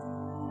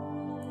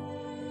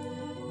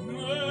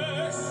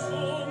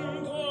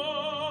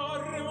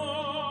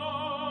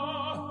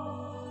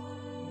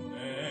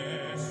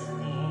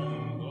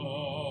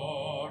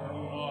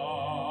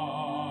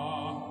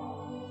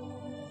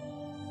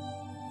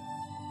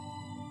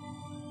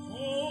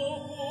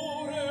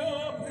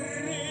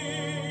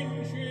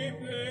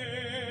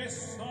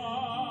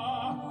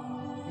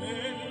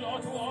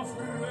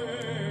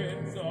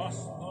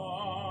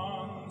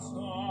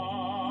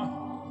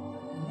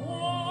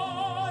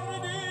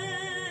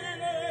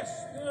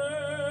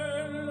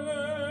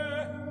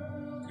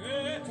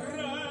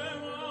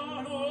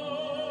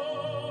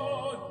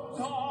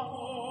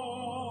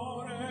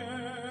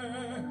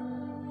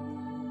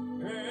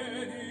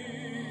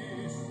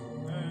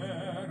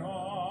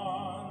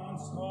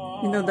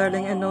 You know,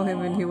 darling, I know him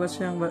when he was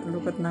young, but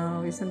look at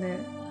now, isn't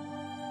it?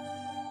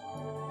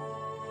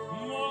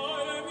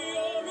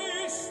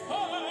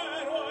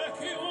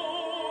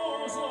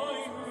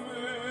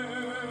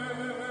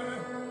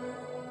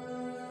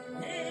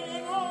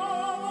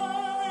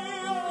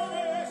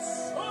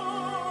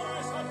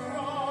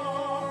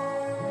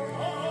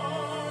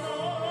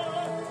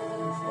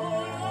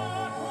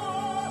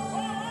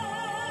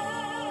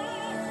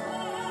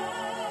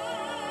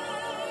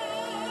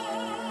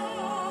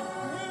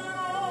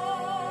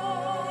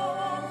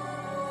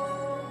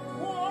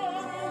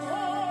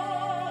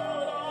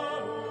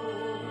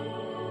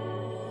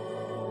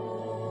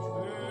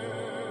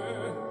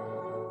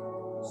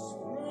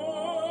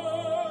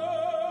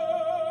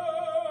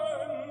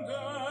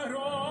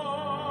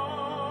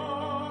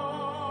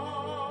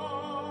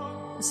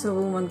 There's a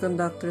woman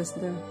conductress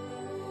there.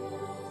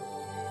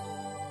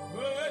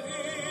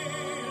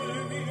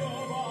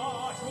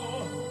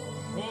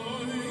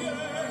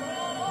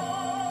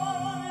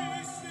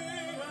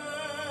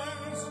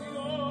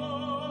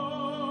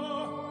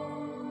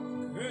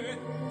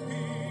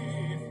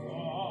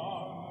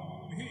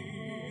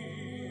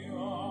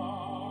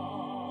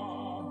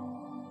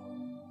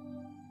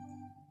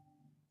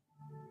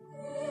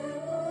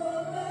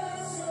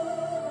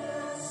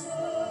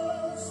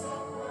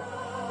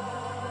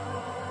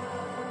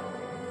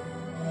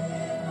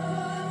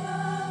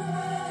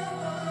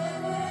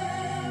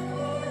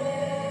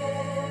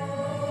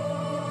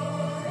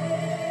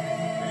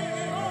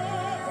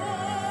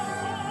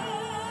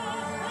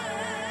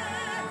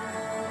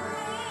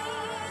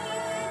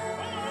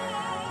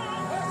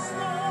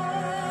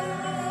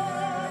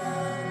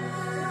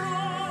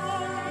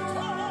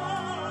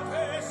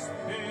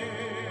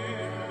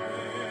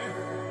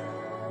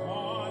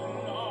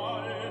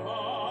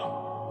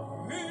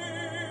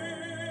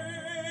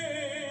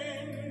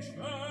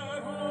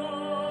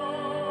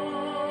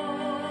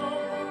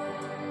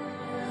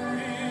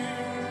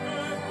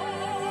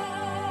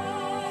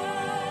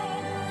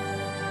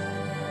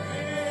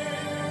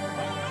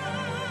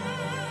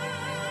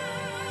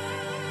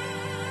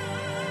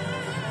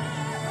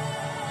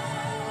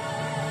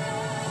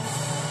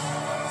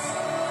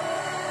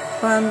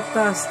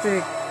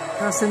 Fantastic.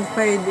 Hasn't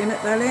fade in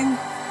it, darling?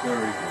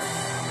 Very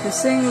good. You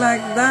sing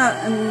like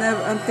that and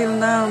never, until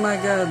now, my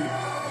God.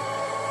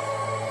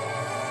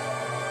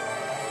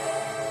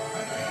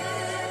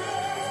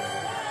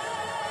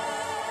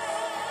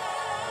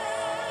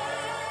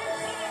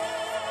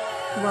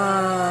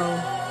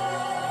 Wow.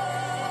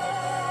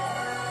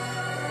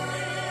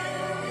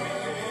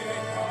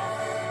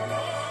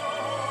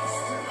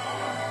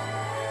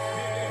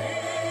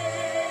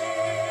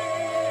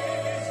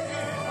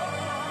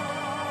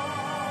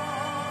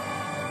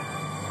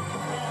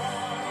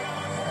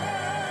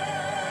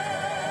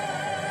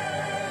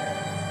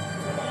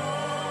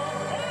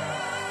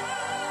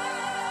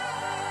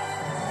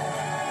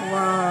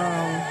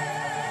 Wow.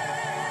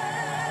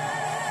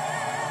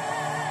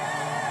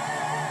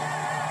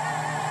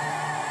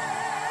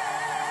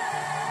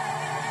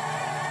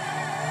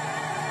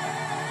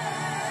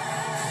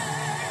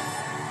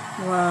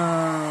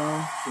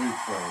 Wow.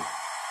 Superb.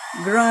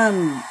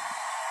 Grand.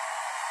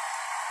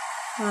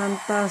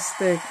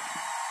 Fantastic.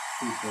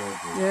 Superb.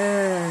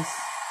 Yes.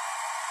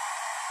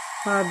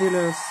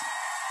 Fabulous.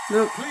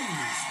 Look.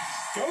 Please,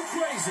 go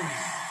crazy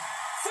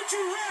for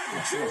Duran!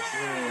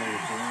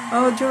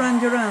 Oh, Duran.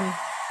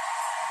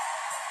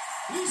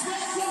 Please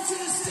welcome to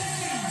the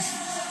stage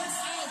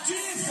our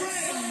dear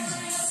friend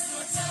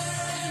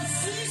and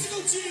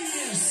physical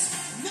genius,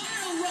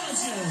 Nile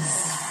Rodgers.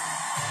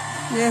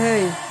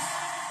 Yay.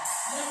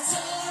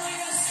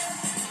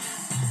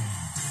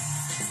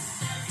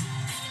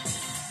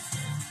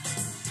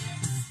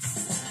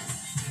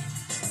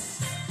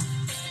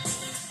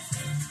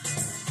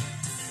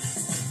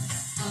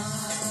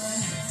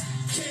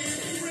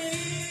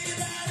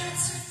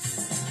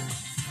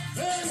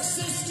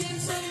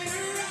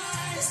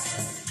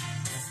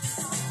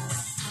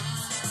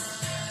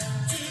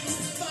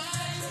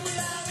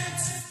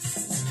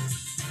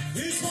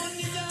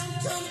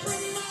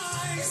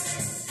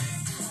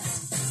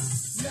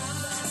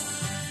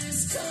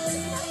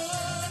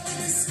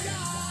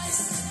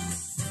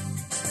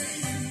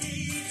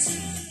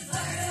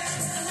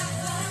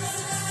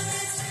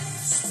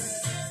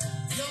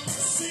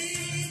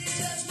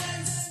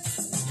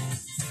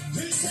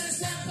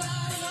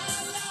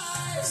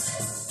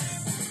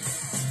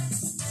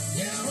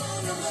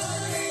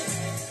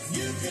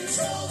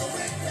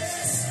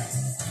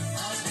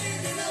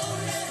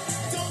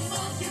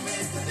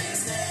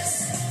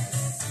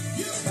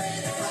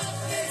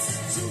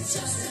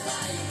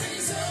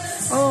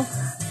 Oh,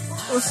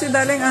 si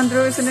darling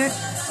Andrew, isn't it?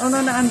 Oh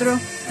no, not Andrew.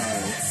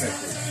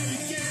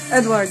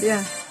 Edward,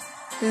 yeah.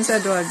 Prince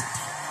Edward.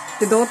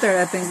 The daughter,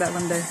 I think, that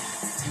one day.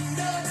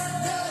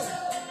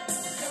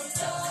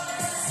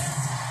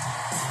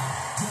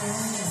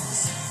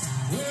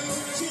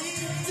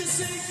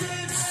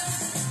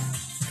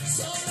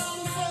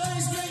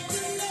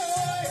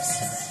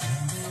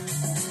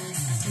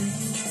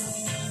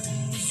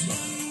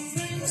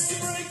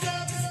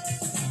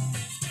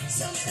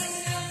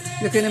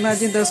 You can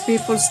imagine those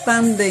people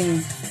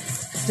standing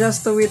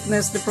just to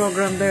witness the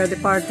program there, the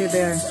party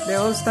there. They're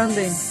all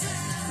standing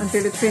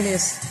until it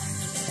finishes.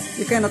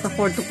 You cannot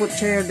afford to put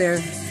chair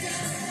there.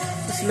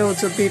 There's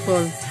loads of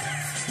people.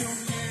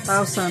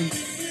 1,000.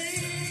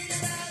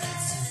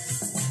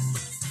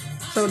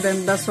 So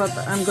then that's what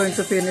I'm going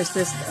to finish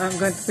this. I'm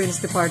going to finish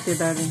the party,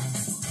 darling.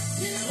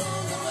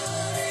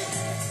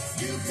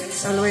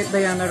 I'll wait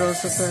Diana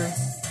Rosa, sir.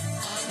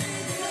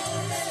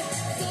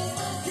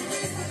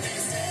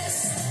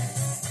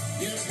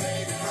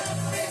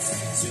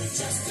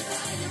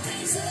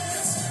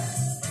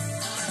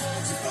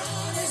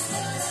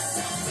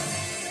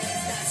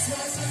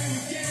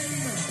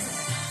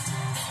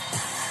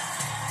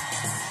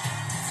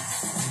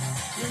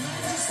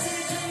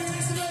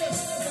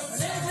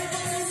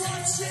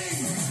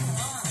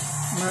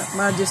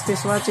 Majesty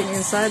is watching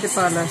inside the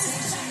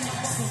palace.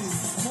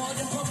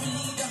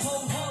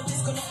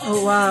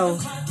 Oh wow.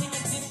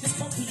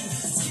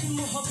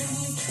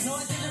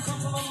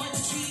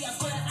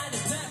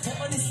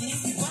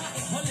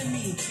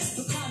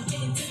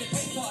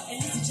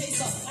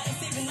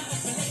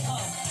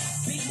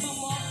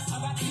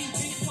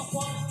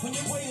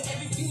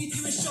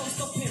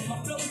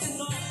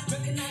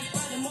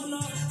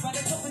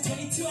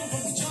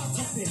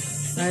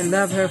 I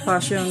love her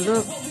fashion.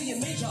 Look,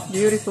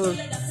 beautiful.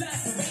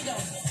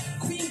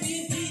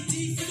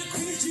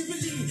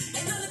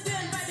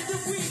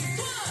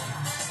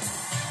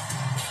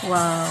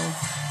 Wow.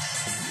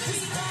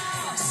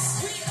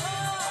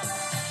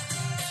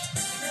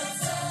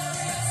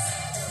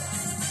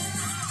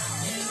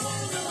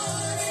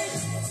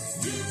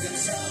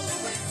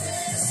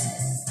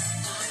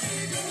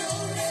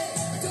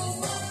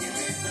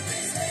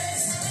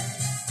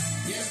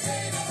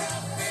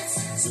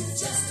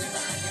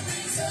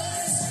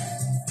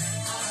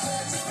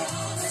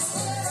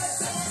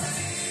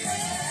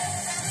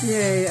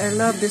 Yay, I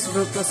love this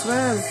book as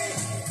well.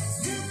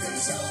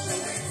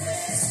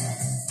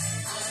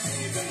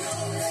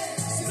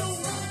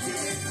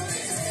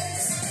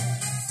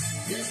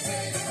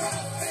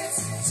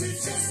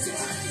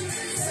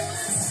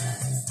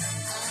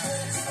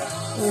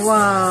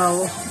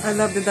 Wow, I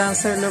love the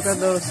dancer. Look at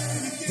those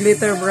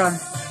glitter bra.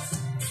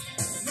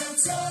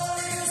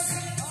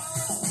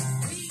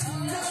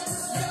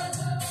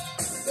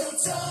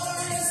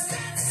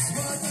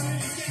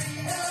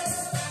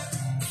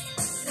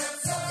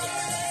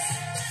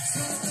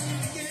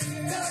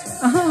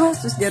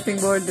 Just getting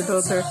bored, the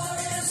daughter.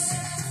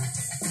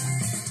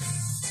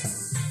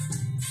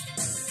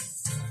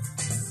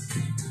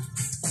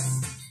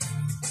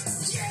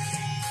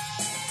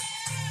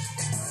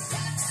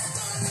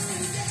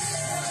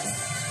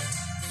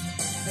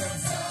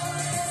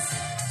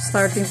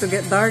 Starting to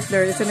get dark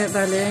there, isn't it,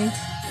 darling?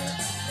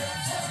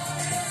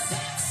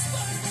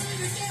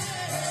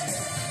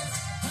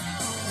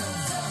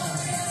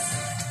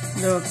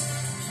 Look.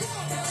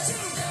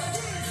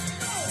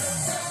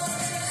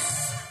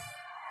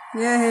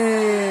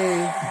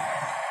 Yay!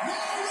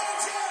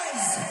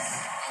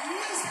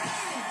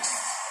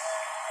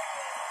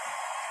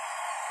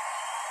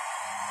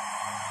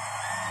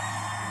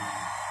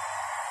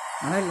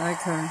 I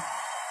like her.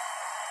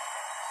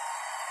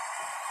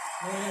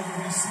 Alright,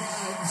 everybody,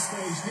 smile on the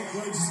stage. Nick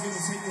Rhodes is going to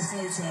take the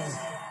photo.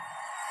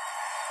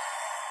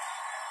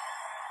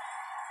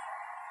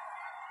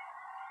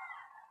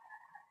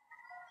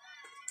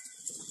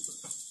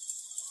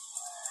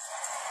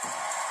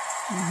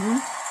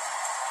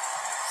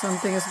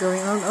 Something is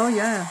going on. Oh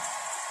yeah,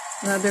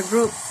 another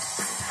group.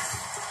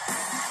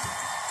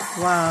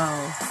 Wow.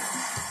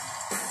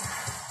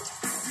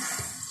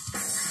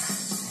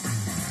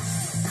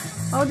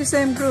 Oh, the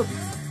same group.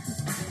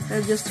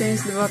 I just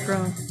changed the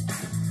background.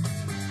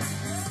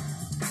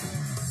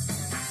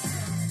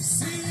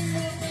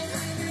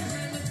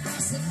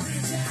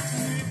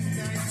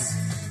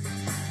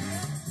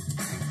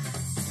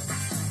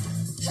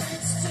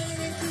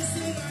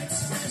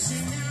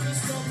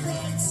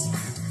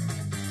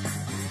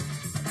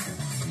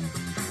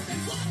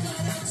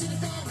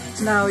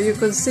 Now you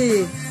could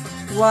see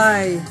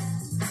why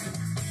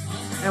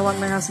I want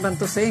my husband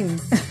to sing.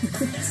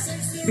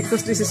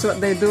 Because this is what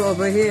they do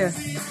over here.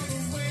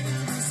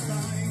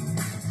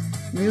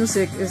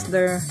 Music is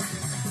their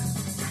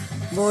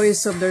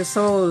voice of their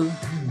soul.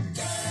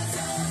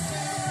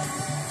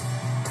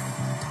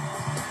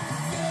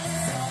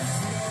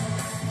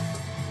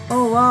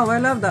 Oh wow, I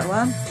love that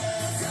one.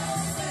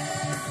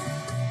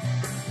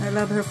 I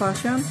love her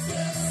fashion.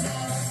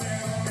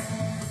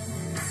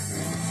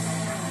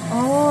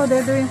 Oh,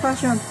 they're doing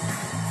fashion.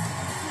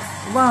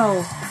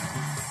 Wow.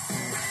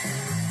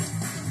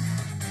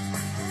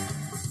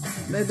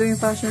 They're doing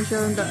fashion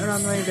show on that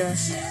runway there.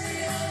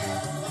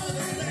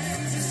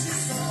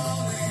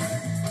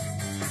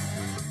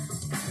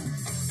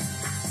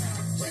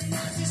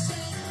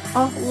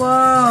 Oh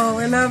wow,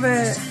 I love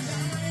it.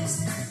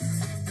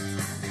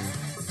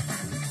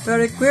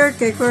 Very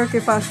quirky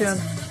fashion.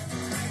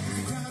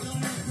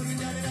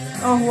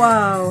 Oh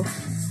wow.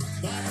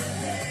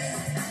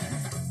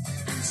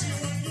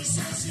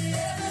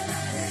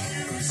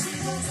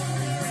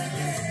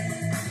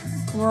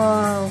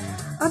 Wow.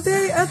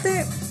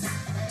 Ate,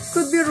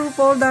 could be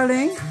RuPaul,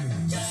 darling.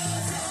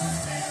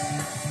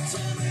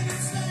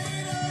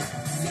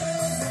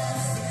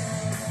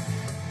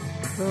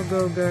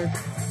 Go, girl.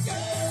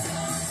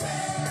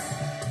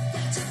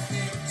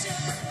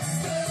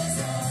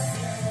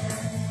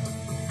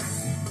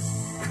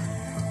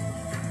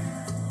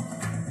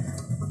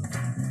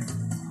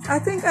 I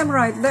think I'm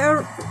right.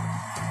 They're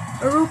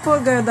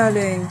RuPaul girl,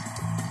 darling.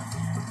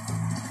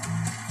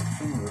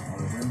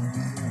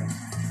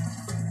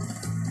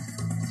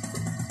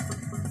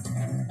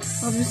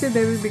 Obviously,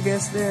 they will be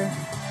guests there.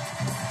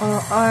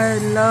 Oh, I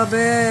love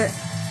it.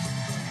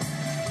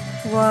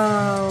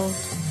 Wow.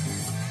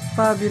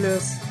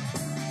 Fabulous.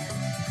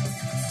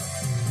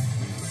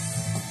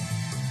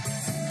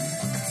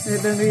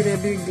 They've done really a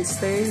big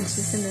stage,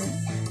 isn't it?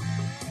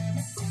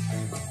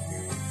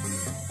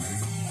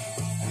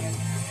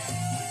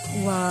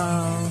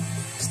 Wow.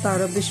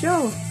 Start of the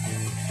show.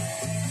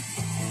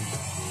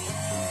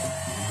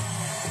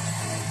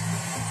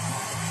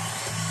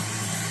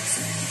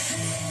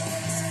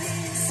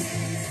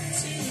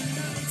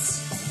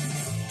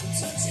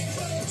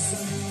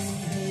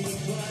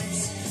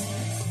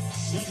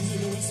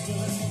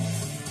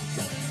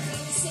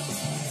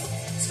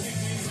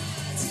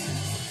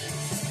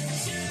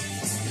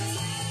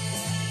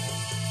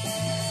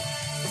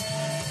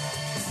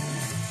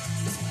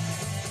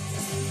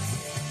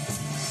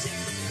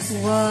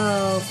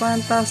 Wow,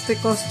 fantastic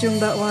costume,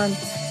 that one.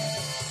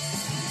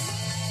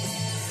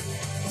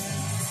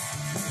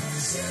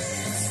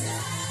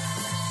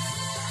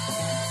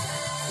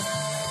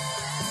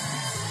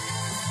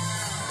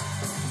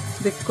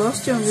 The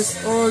costume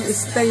is all a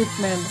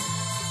statement.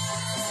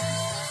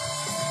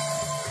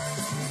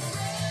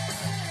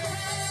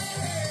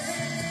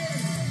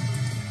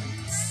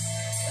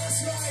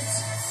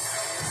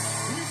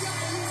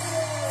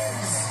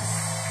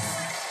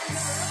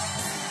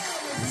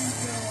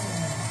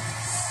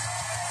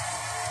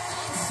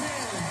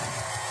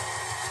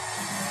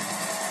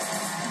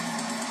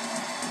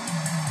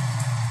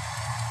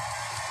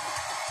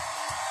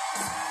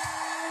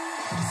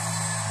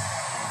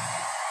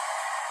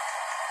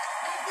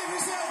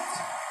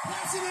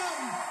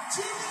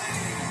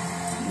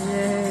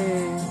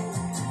 Yay.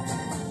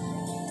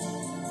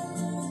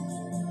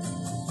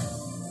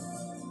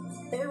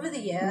 Over the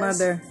years,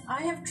 Mother.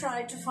 I have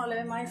tried to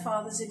follow my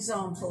father's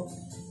example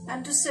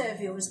and to serve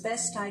you as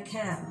best I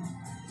can.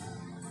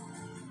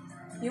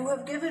 You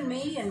have given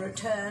me in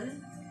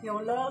return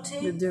your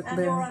loyalty and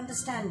your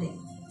understanding.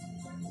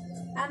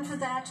 And for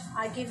that,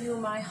 I give you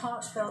my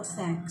heartfelt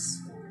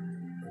thanks.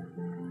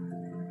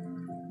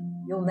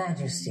 Your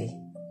Majesty,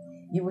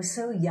 you were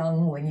so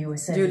young when you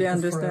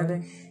ascended the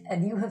throne,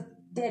 and you have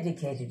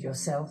dedicated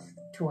yourself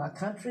to our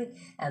country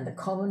and the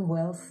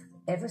Commonwealth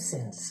ever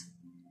since.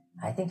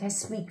 I think I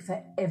speak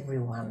for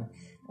everyone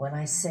when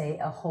I say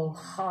a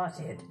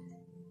wholehearted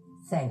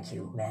thank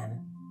you,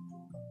 ma'am.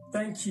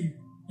 Thank you,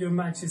 Your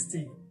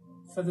Majesty,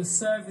 for the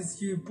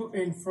service you put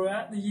in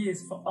throughout the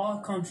years for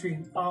our country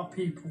and our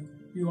people.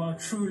 You are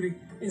truly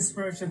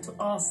inspiration to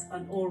us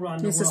and all around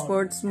the world. He's a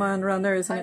sportsman runner, isn't it?